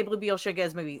not trying to say Blue Beetle should get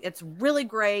his movie. It's really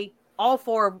great. All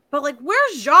for, but like,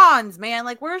 where's John's, man?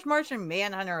 Like, where's Martian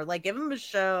Manhunter? Like, give him a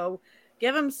show,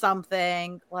 give him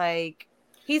something. Like,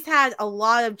 he's had a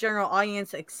lot of general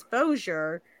audience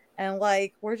exposure, and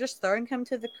like, we're just throwing him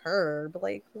to the curb.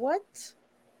 Like, what?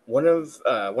 one of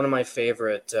my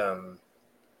favorite. Um,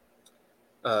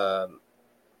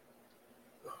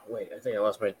 Wait, I think I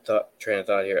lost my train of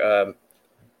thought here.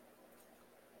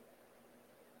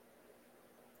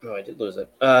 Oh, I did lose it.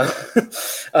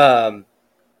 Um,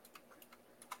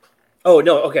 oh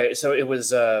no, okay. So it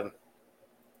was.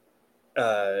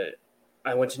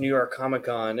 I went to New York Comic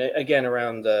Con again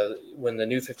around when the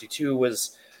New 52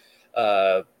 was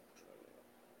uh,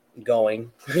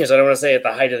 going. Because I don't want to say at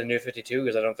the height of the New 52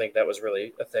 because I don't think that was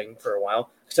really a thing for a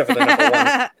while, except for the number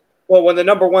ones. Well, when the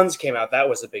number ones came out, that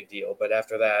was a big deal. But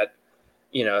after that,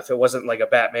 if it wasn't like a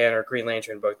Batman or Green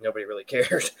Lantern book, nobody really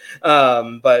cared.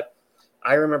 But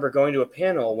I remember going to a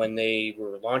panel when they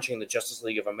were launching the Justice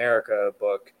League of America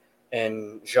book,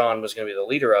 and Jean was going to be the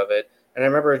leader of it. And I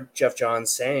remember Jeff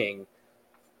Johns saying,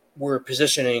 "We're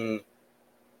positioning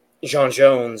Jean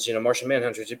Jones, Martian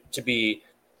Manhunter, to be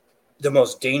the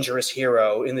most dangerous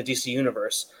hero in the DC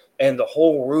universe." And the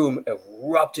whole room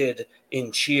erupted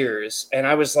in cheers. And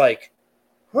I was like,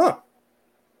 "Huh,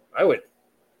 I would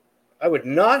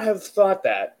not have thought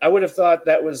that. I would have thought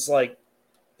that was like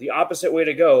the opposite way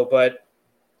to go." But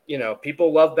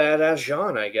people love badass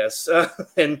Jean, I guess.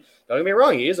 And don't get me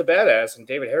wrong, he is a badass. And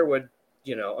David Harewood,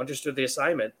 understood the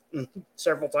assignment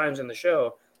several times in the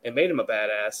show and made him a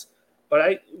badass.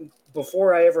 But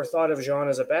before I ever thought of Jean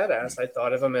as a badass, I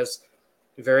thought of him as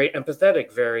very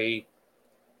empathetic, very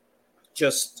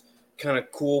just kind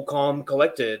of cool, calm,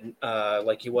 collected,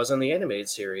 like he was on the animated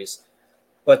series.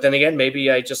 But then again, maybe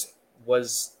I just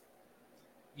was,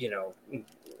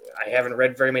 I haven't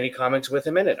read very many comics with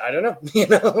him in it. I don't know.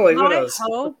 Like who knows? I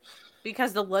hope,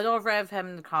 because the little I've read of him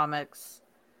in the comics,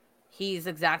 he's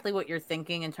exactly what you're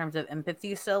thinking in terms of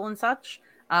empathy still and such.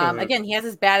 Again, he has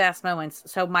his badass moments.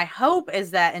 So my hope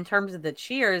is that in terms of the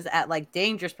cheers at like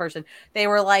Dangerous Person, they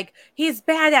were like, he's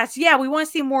badass. Yeah, we want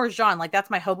to see more Jean. Like that's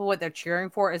my hope of what they're cheering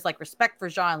for is like respect for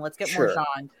Jean. Let's get more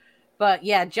Jean. But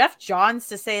yeah, Jeff Johns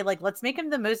to say like, let's make him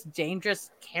the most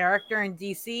dangerous character in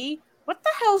DC. What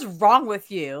the hell's wrong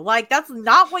with you? Like, that's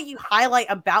not what you highlight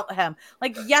about him.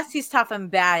 Like, yes, he's tough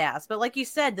and badass, but like you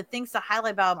said, the things to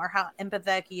highlight about him are how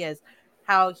empathetic he is,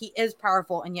 how he is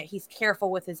powerful, and yet he's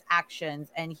careful with his actions,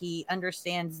 and he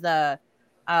understands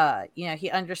he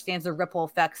understands the ripple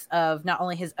effects of not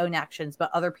only his own actions but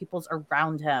other people's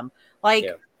around him. Like,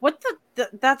 what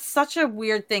that's such a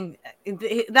weird thing.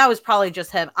 That was probably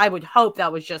just him. I would hope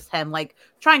that was just him, like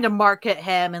trying to market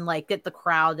him and like get the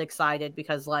crowd excited,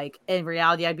 because like in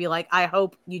reality I'd be like, I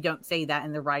hope you don't say that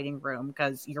in the writing room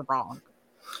because you're wrong.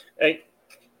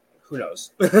 Who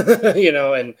knows?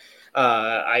 And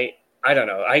I don't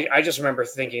know. I just remember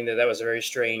thinking that was a very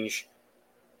strange.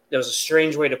 That was a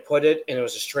strange way to put it, and it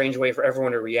was a strange way for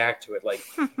everyone to react to it. Like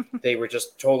they were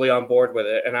just totally on board with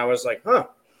it, and I was like, "Huh,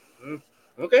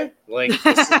 okay, like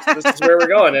this is where we're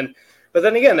going." But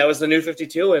then again, that was the New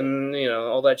 52, and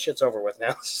all that shit's over with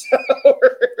now. So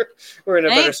we're in a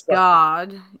better spot.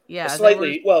 God, yeah,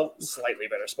 slightly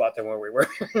better spot than where we were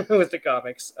with the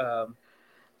comics.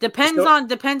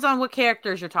 Depends on what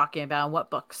characters you're talking about and what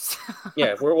books. Yeah,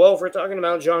 if we're talking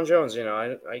about John Jones,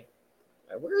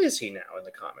 where is he now in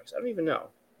the comics? I don't even know.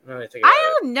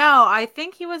 I don't know. I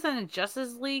think he was in a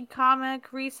Justice League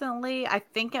comic recently. I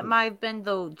think it might have been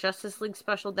the Justice League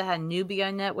special that had Newbie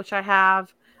in it, which I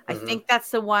have. I think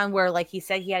that's the one where like he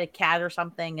said he had a cat or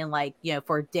something, and like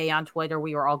for a day on Twitter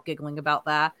we were all giggling about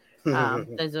that.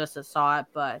 Those of us that saw it,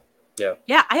 but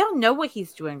yeah, I don't know what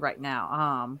he's doing right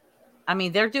now. I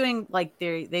mean, they're doing like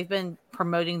they've been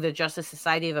promoting the Justice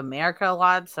Society of America a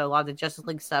lot, so a lot of the Justice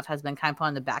League stuff has been kind of put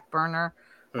on the back burner.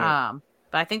 But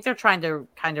I think they're trying to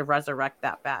kind of resurrect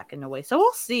that back in a way. So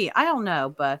we'll see. I don't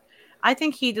know, but I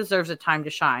think he deserves a time to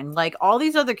shine. Like all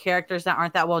these other characters that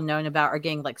aren't that well known about are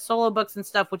getting like solo books and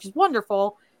stuff, which is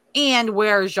wonderful. And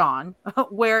where is Jean?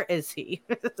 Where is he?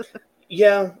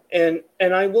 Yeah, and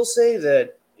I will say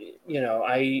that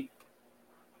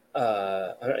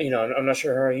I'm not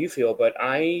sure how you feel, but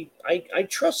I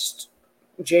trust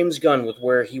James Gunn with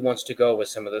where he wants to go with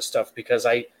some of this stuff, because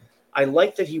I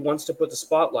like that he wants to put the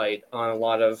spotlight on a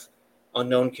lot of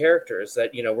unknown characters.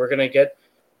 That we're going to get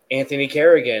Anthony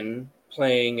Carrigan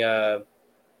playing Metamorpho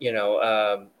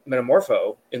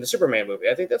in the Superman movie.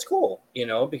 I think that's cool,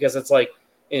 because it's like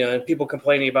and people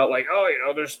complaining about like,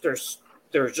 oh, there's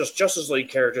just Justice League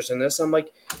characters in this. I'm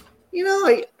like,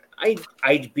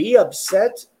 I'd be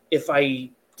upset if I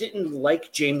didn't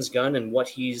like James Gunn and what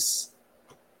he's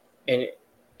and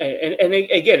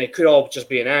again, it could all just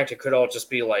be an act. It could all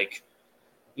just be like,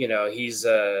 he's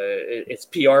it's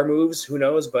PR moves. Who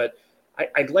knows? But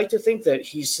I'd like to think that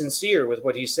he's sincere with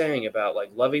what he's saying about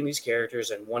like loving these characters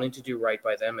and wanting to do right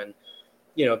by them. And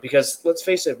because let's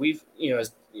face it, we've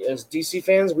as DC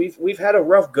fans, we've had a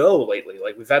rough go lately.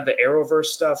 Like we've had the Arrowverse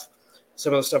stuff.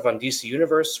 Some of the stuff on DC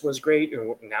Universe was great,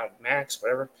 or now Max,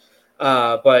 whatever.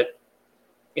 But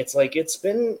it's like it's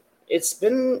been it's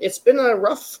been a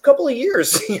rough couple of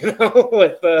years,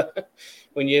 with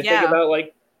when you think Yeah. about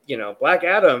like Black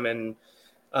Adam and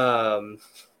um,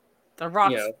 The you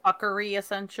Rock's know fuckery,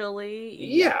 essentially.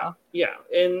 yeah, Yeah.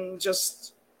 yeah, and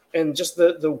just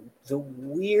the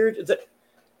weird the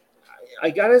I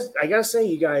gotta say,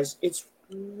 you guys, it's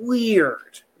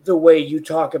weird the way you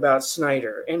talk about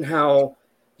Snyder and how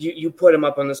you put him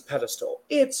up on this pedestal.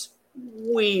 It's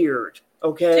weird, To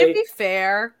okay? be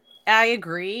fair, I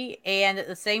agree. And at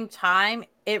the same time,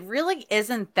 it really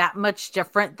isn't that much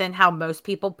different than how most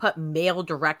people put male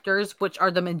directors, which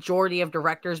are the majority of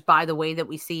directors, by the way, that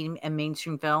we see in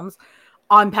mainstream films,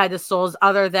 on pedestals,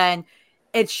 other than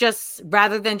it's just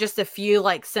rather than just a few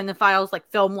like cinephiles, like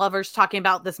film lovers talking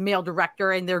about this male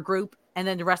director and their group, and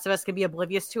then the rest of us can be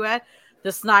oblivious to it.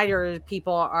 The Snyder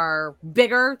people are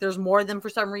bigger. There's more of them for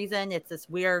some reason. It's this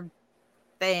weird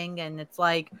thing, and it's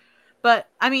like, but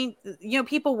I mean,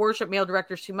 people worship male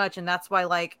directors too much, and that's why,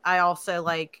 like, I also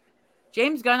like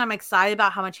James Gunn. I'm excited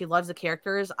about how much he loves the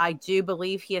characters. I do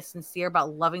believe he is sincere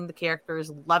about loving the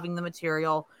characters, loving the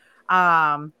material.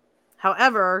 um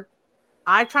However,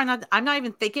 I'm not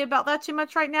even thinking about that too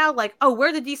much right now. Like, oh, where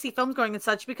are the DC films going and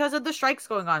such, because of the strikes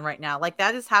going on right now. Like,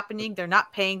 that is happening. They're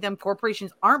not paying them.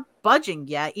 Corporations aren't budging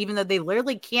yet, even though they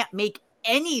literally can't make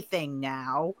anything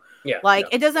now. Yeah, Like, no,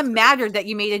 it it's doesn't matter ridiculous. that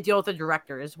you made a deal with the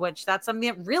directors, which that's something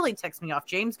that really ticks me off.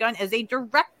 James Gunn is a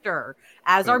director,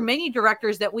 as are Mm. many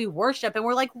directors that we worship. And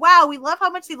we're like, wow, we love how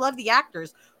much they love the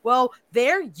actors. Well,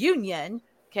 their union,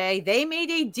 okay, they made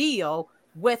a deal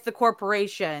with the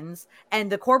corporations,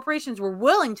 and the corporations were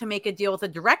willing to make a deal with the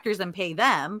directors and pay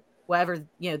them whatever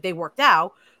they worked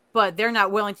out, but they're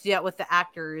not willing to do that with the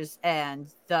actors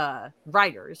and the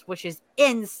writers, which is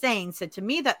insane. So to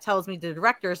me, that tells me the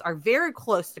directors are very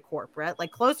close to corporate,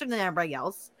 like closer than everybody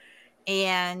else,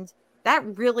 and that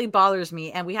really bothers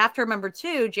me. And we have to remember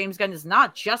too, James Gunn is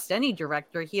not just any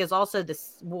director. He is also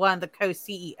one of the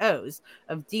co-CEOs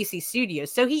of DC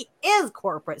Studios. So he is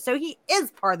corporate. So he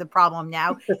is part of the problem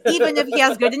now, even if he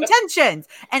has good intentions.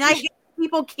 And I hate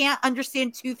people can't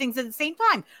understand two things at the same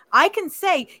time. I can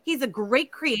say he's a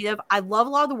great creative. I love a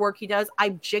lot of the work he does. I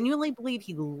genuinely believe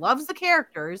he loves the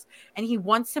characters and he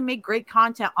wants to make great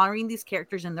content honoring these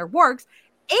characters and their works.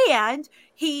 And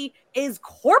he is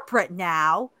corporate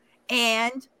now,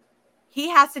 and he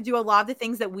has to do a lot of the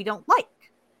things that we don't like.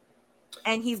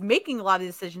 And he's making a lot of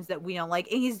decisions that we don't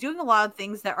like. And he's doing a lot of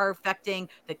things that are affecting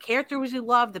the characters we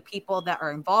love, the people that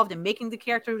are involved in making the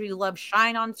characters we love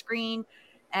shine on screen.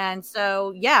 And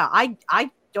so, yeah, I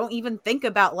don't even think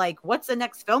about like what's the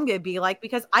next film going to be like,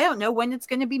 because I don't know when it's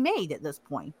going to be made at this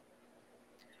point.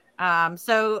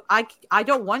 So I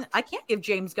can't give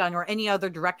James Gunn or any other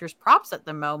directors props at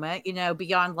the moment,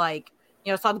 beyond like,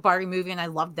 I saw the Barbie movie and I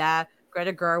loved that.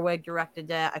 Greta Gerwig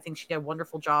directed it. I think she did a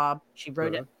wonderful job. She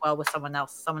wrote it Mhm. well with someone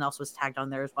else. Someone else was tagged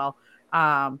on there as well.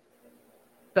 Um,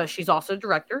 but she's also a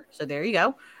director, so there you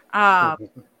go.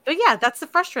 But yeah, that's the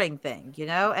frustrating thing,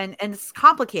 and it's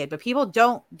complicated, but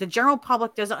the general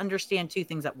public doesn't understand two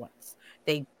things at once.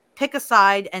 They pick a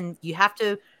side, and you have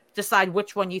to decide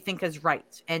which one you think is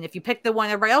right. And if you pick the one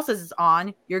everybody else is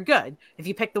on, you're good. If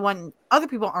you pick the one other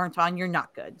people aren't on, you're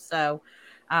not good. So,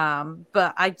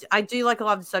 but I do like a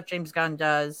lot of the stuff James Gunn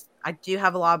does. I do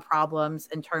have a lot of problems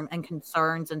and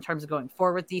concerns in terms of going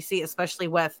forward with DC, especially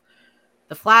with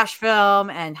the Flash film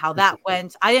and how that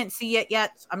went. I didn't see it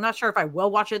yet. I'm not sure if I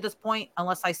will watch it at this point,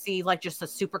 unless I see like just a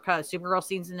supercut of Supergirl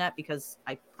scenes in it, because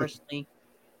I personally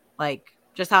like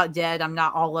just how it did. I'm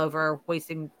not all over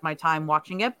wasting my time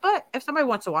watching it, but if somebody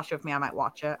wants to watch it with me, I might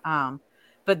watch it.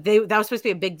 But that was supposed to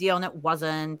be a big deal and it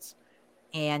wasn't.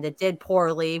 And it did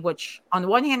poorly, which on the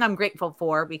one hand, I'm grateful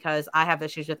for because I have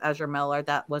issues with Ezra Miller.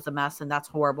 That was a mess and that's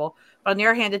horrible. But on the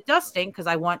other hand, it does stink because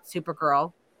I want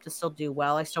Supergirl to still do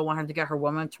well. I still want her to get her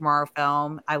Woman of Tomorrow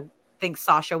film. I think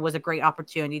Sasha was a great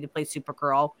opportunity to play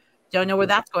Supergirl. Don't know where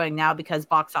that's going now because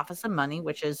box office and money,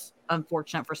 which is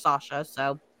unfortunate for Sasha.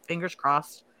 So fingers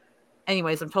crossed.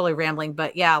 Anyways, I'm totally rambling,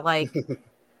 but yeah, like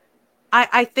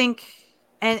I think,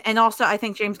 and also I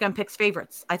think James Gunn picks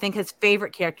favorites. I think his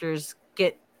favorite characters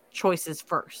get choices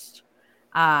first.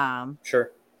 Um,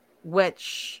 Sure.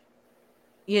 which,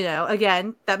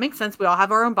 again, that makes sense. We all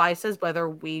have our own biases, whether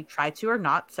we try to or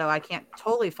not. So I can't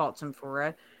totally fault him for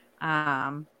it.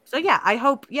 So yeah, I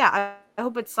hope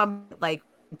it's some like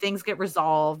things get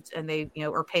resolved and they,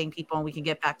 are paying people and we can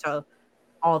get back to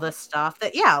all this stuff.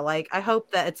 That yeah, like I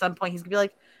hope that at some point he's gonna be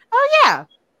like, oh yeah,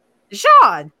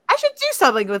 Sean, I should do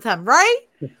something with him, right?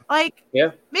 Like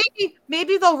Yeah.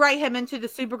 maybe they'll write him into the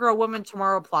Supergirl Woman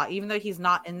Tomorrow plot, even though he's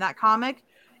not in that comic.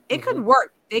 it could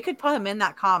work. They could put him in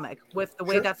that comic with the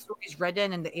way that story's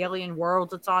written and the alien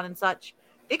worlds it's on and such.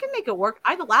 They can make it work.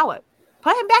 I'd allow it.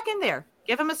 Put him back in there.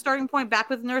 Give him a starting point back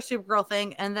with the Nurse Supergirl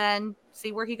thing, and then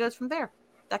see where he goes from there.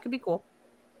 That could be cool.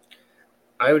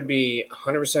 I would be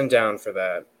 100% down for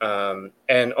that.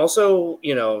 And also,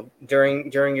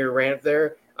 during your rant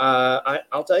there,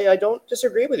 I'll tell you, I don't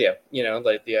disagree with you.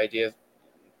 Like the idea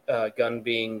of Gunn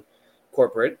being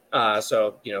corporate,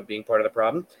 so being part of the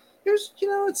problem. There's,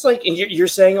 it's like, and you're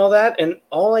saying all that, and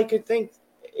all I could think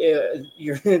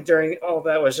during all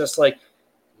that was just like,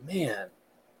 man,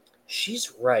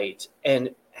 she's right,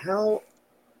 and how.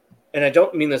 And I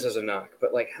don't mean this as a knock,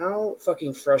 but like, how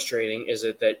fucking frustrating is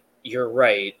it that you're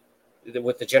right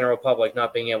with the general public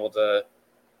not being able to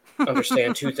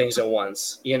understand two things at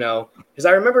once, because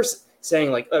I remember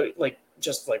saying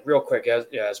just real quick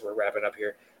as we're wrapping up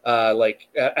here,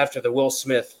 after the Will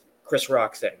Smith Chris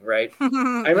Rock thing, right?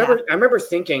 I remember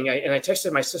thinking, and I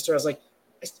texted my sister, I was like,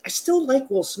 I still like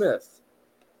Will Smith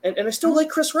and I still like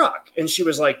Chris Rock. And she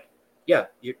was like, yeah,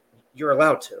 you're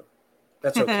allowed to,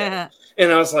 that's okay.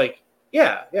 And I was like,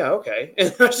 yeah, okay.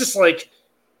 And I was just like,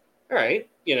 all right,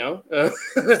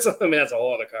 that's a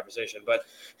whole other conversation, but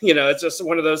it's just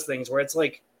one of those things where it's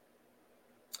like,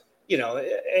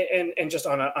 and just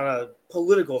on a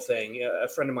political thing, a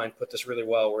friend of mine put this really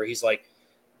well, where he's like,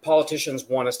 politicians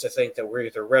want us to think that we're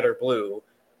either red or blue,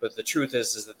 but the truth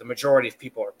is that the majority of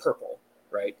people are purple,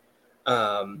 right?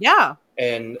 And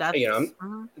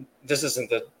this isn't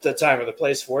the time or the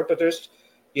place for it, but there's,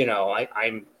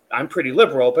 I'm pretty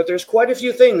liberal, but there's quite a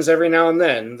few things every now and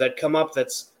then that come up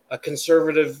that's a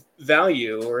conservative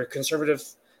value or a conservative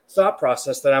thought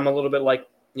process that I'm a little bit like,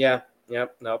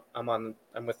 nope, I'm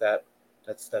with that.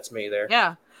 That's me there.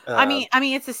 Yeah. I mean,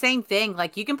 it's the same thing.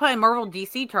 Like, you can put in Marvel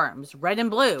DC terms, red and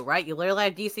blue, right? You literally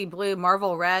have DC blue,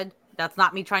 Marvel red. That's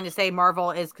not me trying to say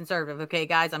Marvel is conservative. Okay,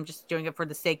 guys, I'm just doing it for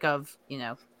the sake of,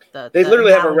 they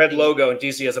literally have a red logo and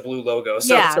DC has a blue logo.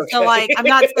 So yeah. It's okay. So like, I'm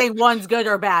not saying one's good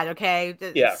or bad. Okay.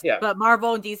 Yeah. But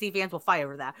Marvel and DC fans will fight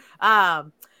over that.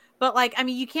 But like, I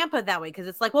mean, you can't put it that way because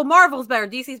it's like, well, Marvel's better,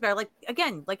 DC's better. Like,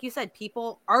 again, like you said,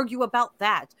 people argue about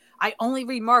that. I only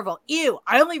read Marvel. Ew,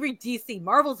 I only read DC.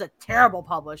 Marvel's a terrible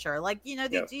publisher. Like,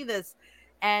 they do this.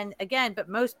 And again, but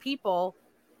most people,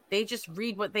 they just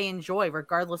read what they enjoy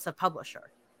regardless of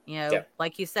publisher.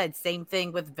 Like you said, same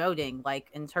thing with voting. Like,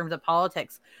 in terms of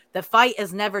politics, the fight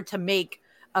is never to make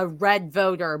a red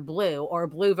voter blue or a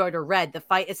blue voter red. The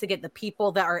fight is to get the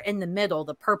people that are in the middle,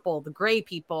 the purple, the gray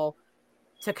people,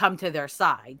 to come to their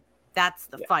side. That's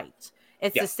the fight.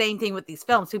 It's the same thing with these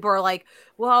films. People are like,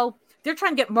 well, they're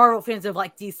trying to get Marvel fans to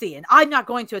like DC, and I'm not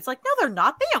going to. It's like, no, they're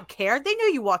not. They don't care. They know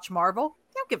you watch Marvel.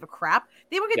 They don't give a crap.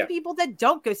 They want to get the people that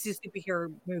don't go see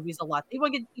superhero movies a lot. They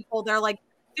want to get people that are like,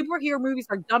 superhero movies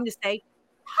are dumb to say.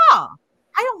 I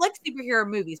don't like superhero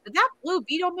movies, but that Blue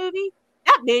Beetle movie,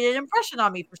 that made an impression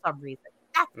on me for some reason.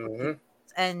 That's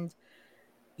and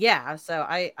yeah, so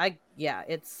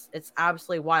it's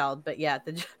absolutely wild. But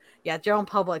general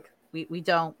public,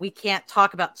 we can't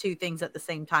talk about two things at the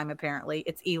same time. Apparently,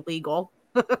 it's illegal.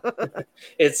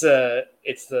 It's the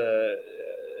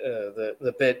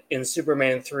bit in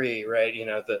Superman 3, right?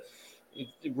 The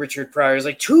Richard Pryor's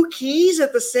like, 2 keys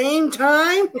at the same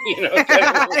time.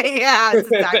 Yeah,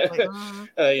 exactly.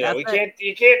 You can't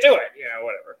do it.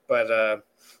 Whatever.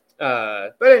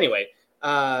 But anyway,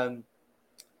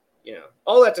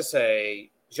 all that to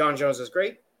say, Jon Jones is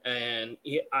great, and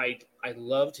I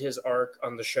loved his arc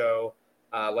on the show.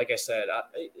 Like I said,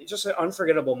 just an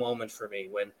unforgettable moment for me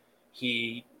when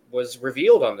he was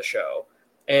revealed on the show.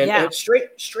 And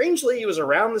strangely, it was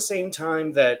around the same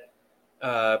time that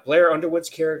Blair Underwood's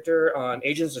character on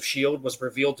Agents of S.H.I.E.L.D. was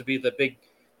revealed to be the big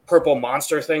purple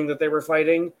monster thing that they were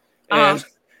fighting. And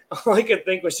all I could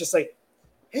think was just like,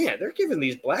 man, they're giving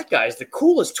these black guys the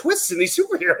coolest twists in these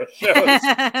superhero shows.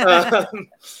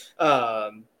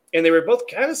 And they were both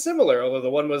kind of similar, although the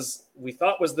one we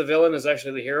thought was the villain is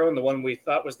actually the hero, and the one we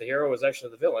thought was the hero was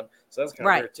actually the villain. So that's kind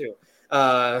of weird too.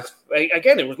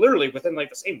 Again, it was literally within like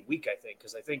the same week, I think,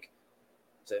 because I think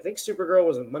Supergirl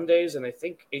was on Mondays, and I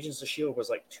think Agents of S.H.I.E.L.D. was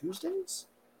like Tuesdays.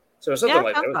 So it was something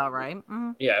like that. About right.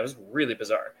 Mm-hmm. Yeah, it was really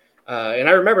bizarre. And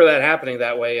I remember that happening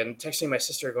that way, and texting my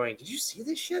sister going, "Did you see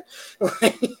this shit?"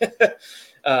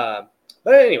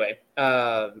 But anyway,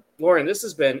 Lauren, this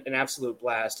has been an absolute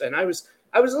blast, and I was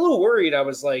a little worried. I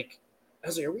was like,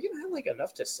 are we gonna have like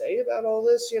enough to say about all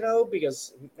this?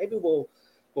 Because maybe we'll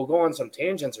go on some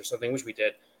tangents or something, which we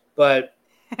did. But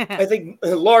I think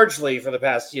largely for the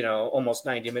past, almost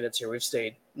 90 minutes here, we've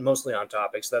stayed mostly on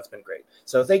topic. So that's been great.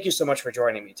 So thank you so much for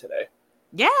joining me today.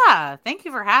 Yeah, thank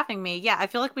you for having me. Yeah, I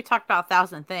feel like we talked about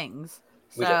 1,000 things.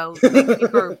 We did. So thank you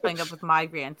for putting up with my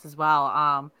rants as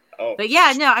well. But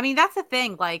yeah, no, I mean, that's the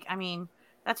thing. Like, I mean,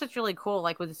 that's what's really cool.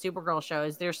 Like with the Supergirl show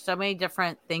is there's so many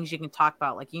different things you can talk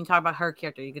about. Like you can talk about her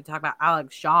character, you can talk about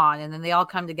Alex, Sean, and then they all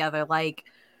come together. Like,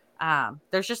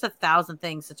 there's just 1,000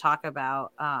 things to talk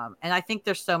about. And I think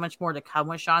there's so much more to come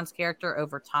with Sean's character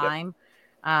over time.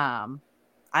 I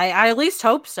at least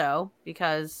hope so,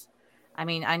 because I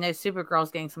mean, I know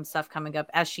Supergirl's getting some stuff coming up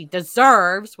as she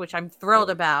deserves, which I'm thrilled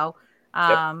about.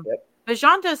 But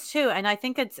Jean does too, and I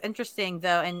think it's interesting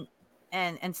though,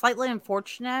 and slightly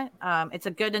unfortunate. It's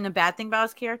a good and a bad thing about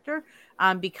his character,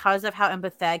 because of how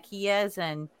empathetic he is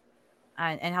and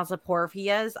how supportive he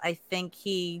is. I think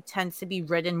he tends to be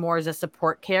written more as a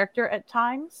support character at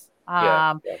times.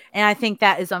 And I think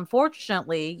that is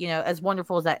unfortunately, as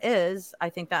wonderful as that is, I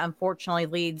think that unfortunately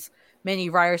leads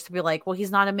many writers to be like, well, he's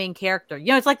not a main character.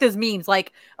 It's like those memes,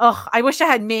 like, oh, I wish I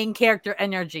had main character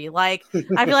energy. Like,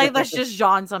 I feel like that's just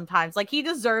Jean sometimes. Like, he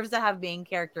deserves to have main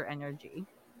character energy.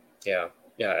 Yeah,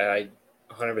 I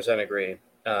 100% agree.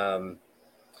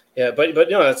 But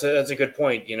no, that's a good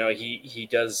point. He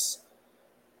does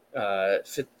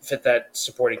fit that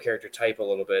supporting character type a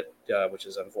little bit, which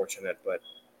is unfortunate. But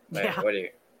man, what do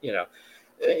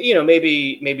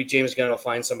maybe James Gunn will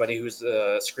find somebody who's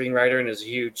a screenwriter and is a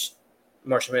huge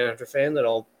Martian Manhunter fan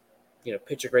that'll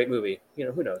pitch a great movie.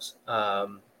 Who knows?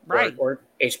 Right. Or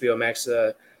HBO Max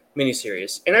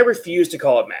miniseries. And I refuse to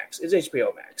call it Max. It's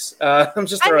HBO Max. I'm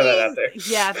just throwing that out there.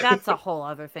 Yeah, that's a whole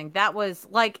other thing. That was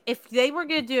like, if they were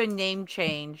going to do a name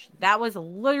change, that was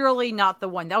literally not the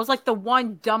one. That was like the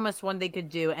one dumbest one they could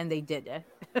do, and they did it.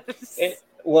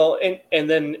 And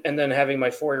then having my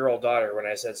 4-year-old daughter, when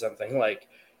I said something like,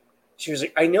 she was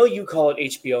like, I know you call it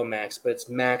HBO Max, but it's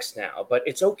Max now. But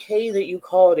it's okay that you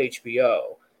call it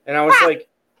HBO. And I was like,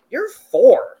 you're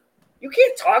 4. You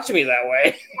can't talk to me that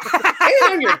way.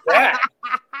 Get on your back.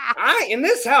 In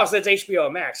this house, it's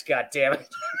HBO Max. God damn it.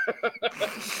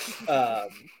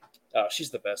 She's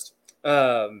the best.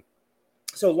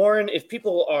 So, Lauren, if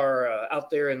people are out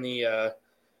there in the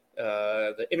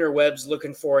interwebs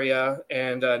looking for you,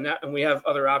 and we have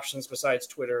other options besides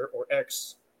Twitter or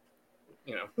X,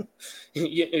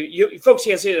 you folks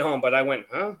can't see it at home, but I went,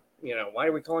 huh? Why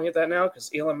are we calling it that now?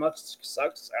 Because Elon Musk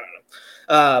sucks. I don't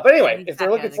know. But anyway, if they're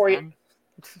looking for you,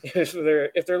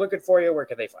 if they're looking for you, where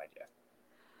can they find you?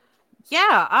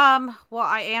 Yeah. Well,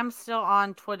 I am still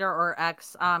on Twitter or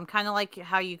X. Kind of like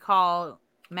how you call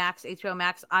Max HBO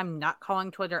Max. I'm not calling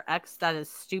Twitter X. That is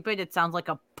stupid. It sounds like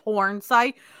a porn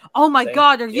site. Oh my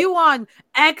God, are you on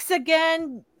X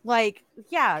again? Like,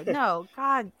 yeah, no,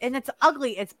 God, and it's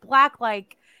ugly. It's black,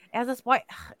 like. As this white,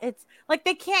 it's like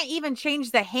they can't even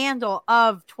change the handle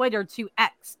of Twitter to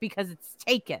X because it's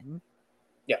taken.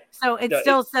 Yeah. So it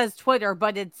still says Twitter,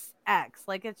 but it's X.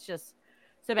 Like, it's just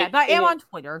so bad. But I am on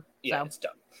Twitter. Yeah, so. it's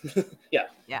dumb. Yeah.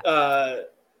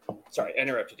 Sorry, I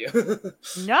interrupted you.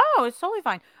 No, it's totally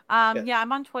fine. Yeah,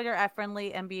 I'm on Twitter at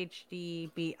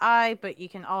friendlymBHDBI, but you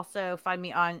can also find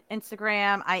me on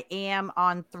Instagram. I am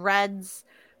on Threads.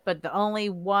 But the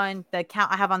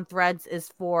account I have on Threads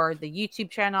is for the YouTube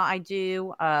channel I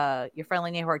do, Your Friendly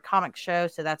Neighborhood Comic Show.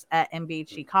 So that's at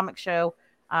MBHD Comic Show.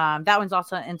 That one's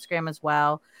also on Instagram as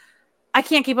well. I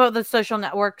can't keep up with the social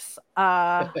networks.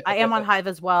 I am on Hive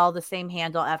as well. The same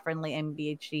handle at Friendly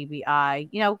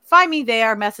MBHDBI. Find me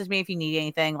there. Message me if you need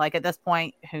anything. Like, at this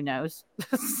point, who knows?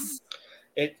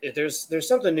 There's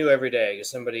something new every day.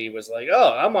 Because somebody was like,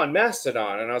 "Oh, I'm on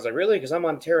Mastodon," and I was like, "Really?" Because I'm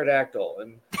on Pterodactyl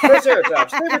and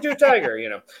Triceratops, saber-tooth tiger.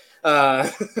 I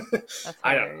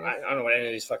don't know what any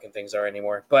of these fucking things are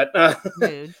anymore. But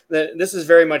this is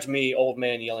very much me, old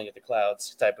man yelling at the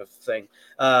clouds type of thing.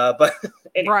 But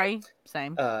anyway, right,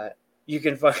 same. You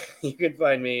can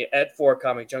find me at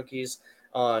 4ComicJunkies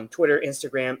on Twitter,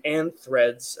 Instagram, and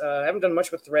Threads. I haven't done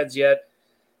much with Threads yet.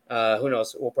 Who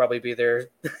knows? We'll probably be there.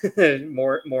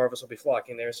 More of us will be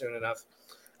flocking there soon enough.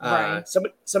 Right.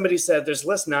 Somebody said there's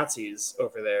less Nazis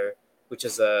over there, which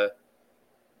is a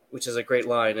great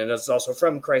line, and it's also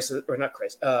from Crisis or not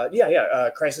Crisis.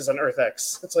 Crisis on Earth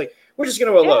X. It's like, we're just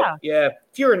going to elope. Yeah,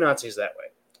 fewer Nazis that way.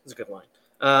 It's a good line.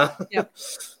 Yep.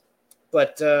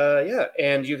 But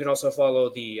and you can also follow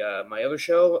the my other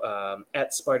show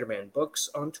at Spider-Man Books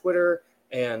on Twitter,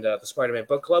 and the Spider-Man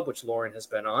Book Club, which Lauren has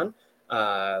been on.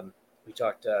 We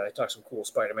talked some cool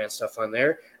Spider-Man stuff on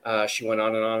there. She went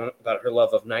on and on about her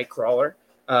love of Nightcrawler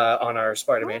on our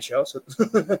Spider-Man show. So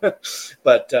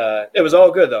but it was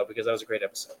all good though, because that was a great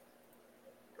episode.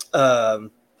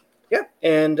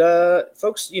 And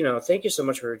folks, thank you so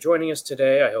much for joining us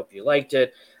today. I hope you liked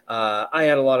it. I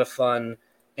had a lot of fun.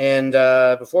 And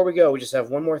before we go, we just have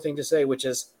one more thing to say, which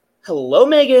is hello,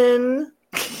 Megan.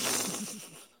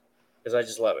 because I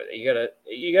just love it.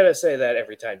 You gotta say that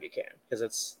every time you can because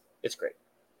it's great.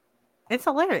 It's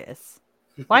hilarious.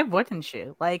 Why wouldn't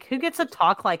you? Like, who gets to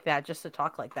talk like that just to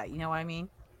talk like that? You know what I mean?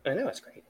 I know it's great.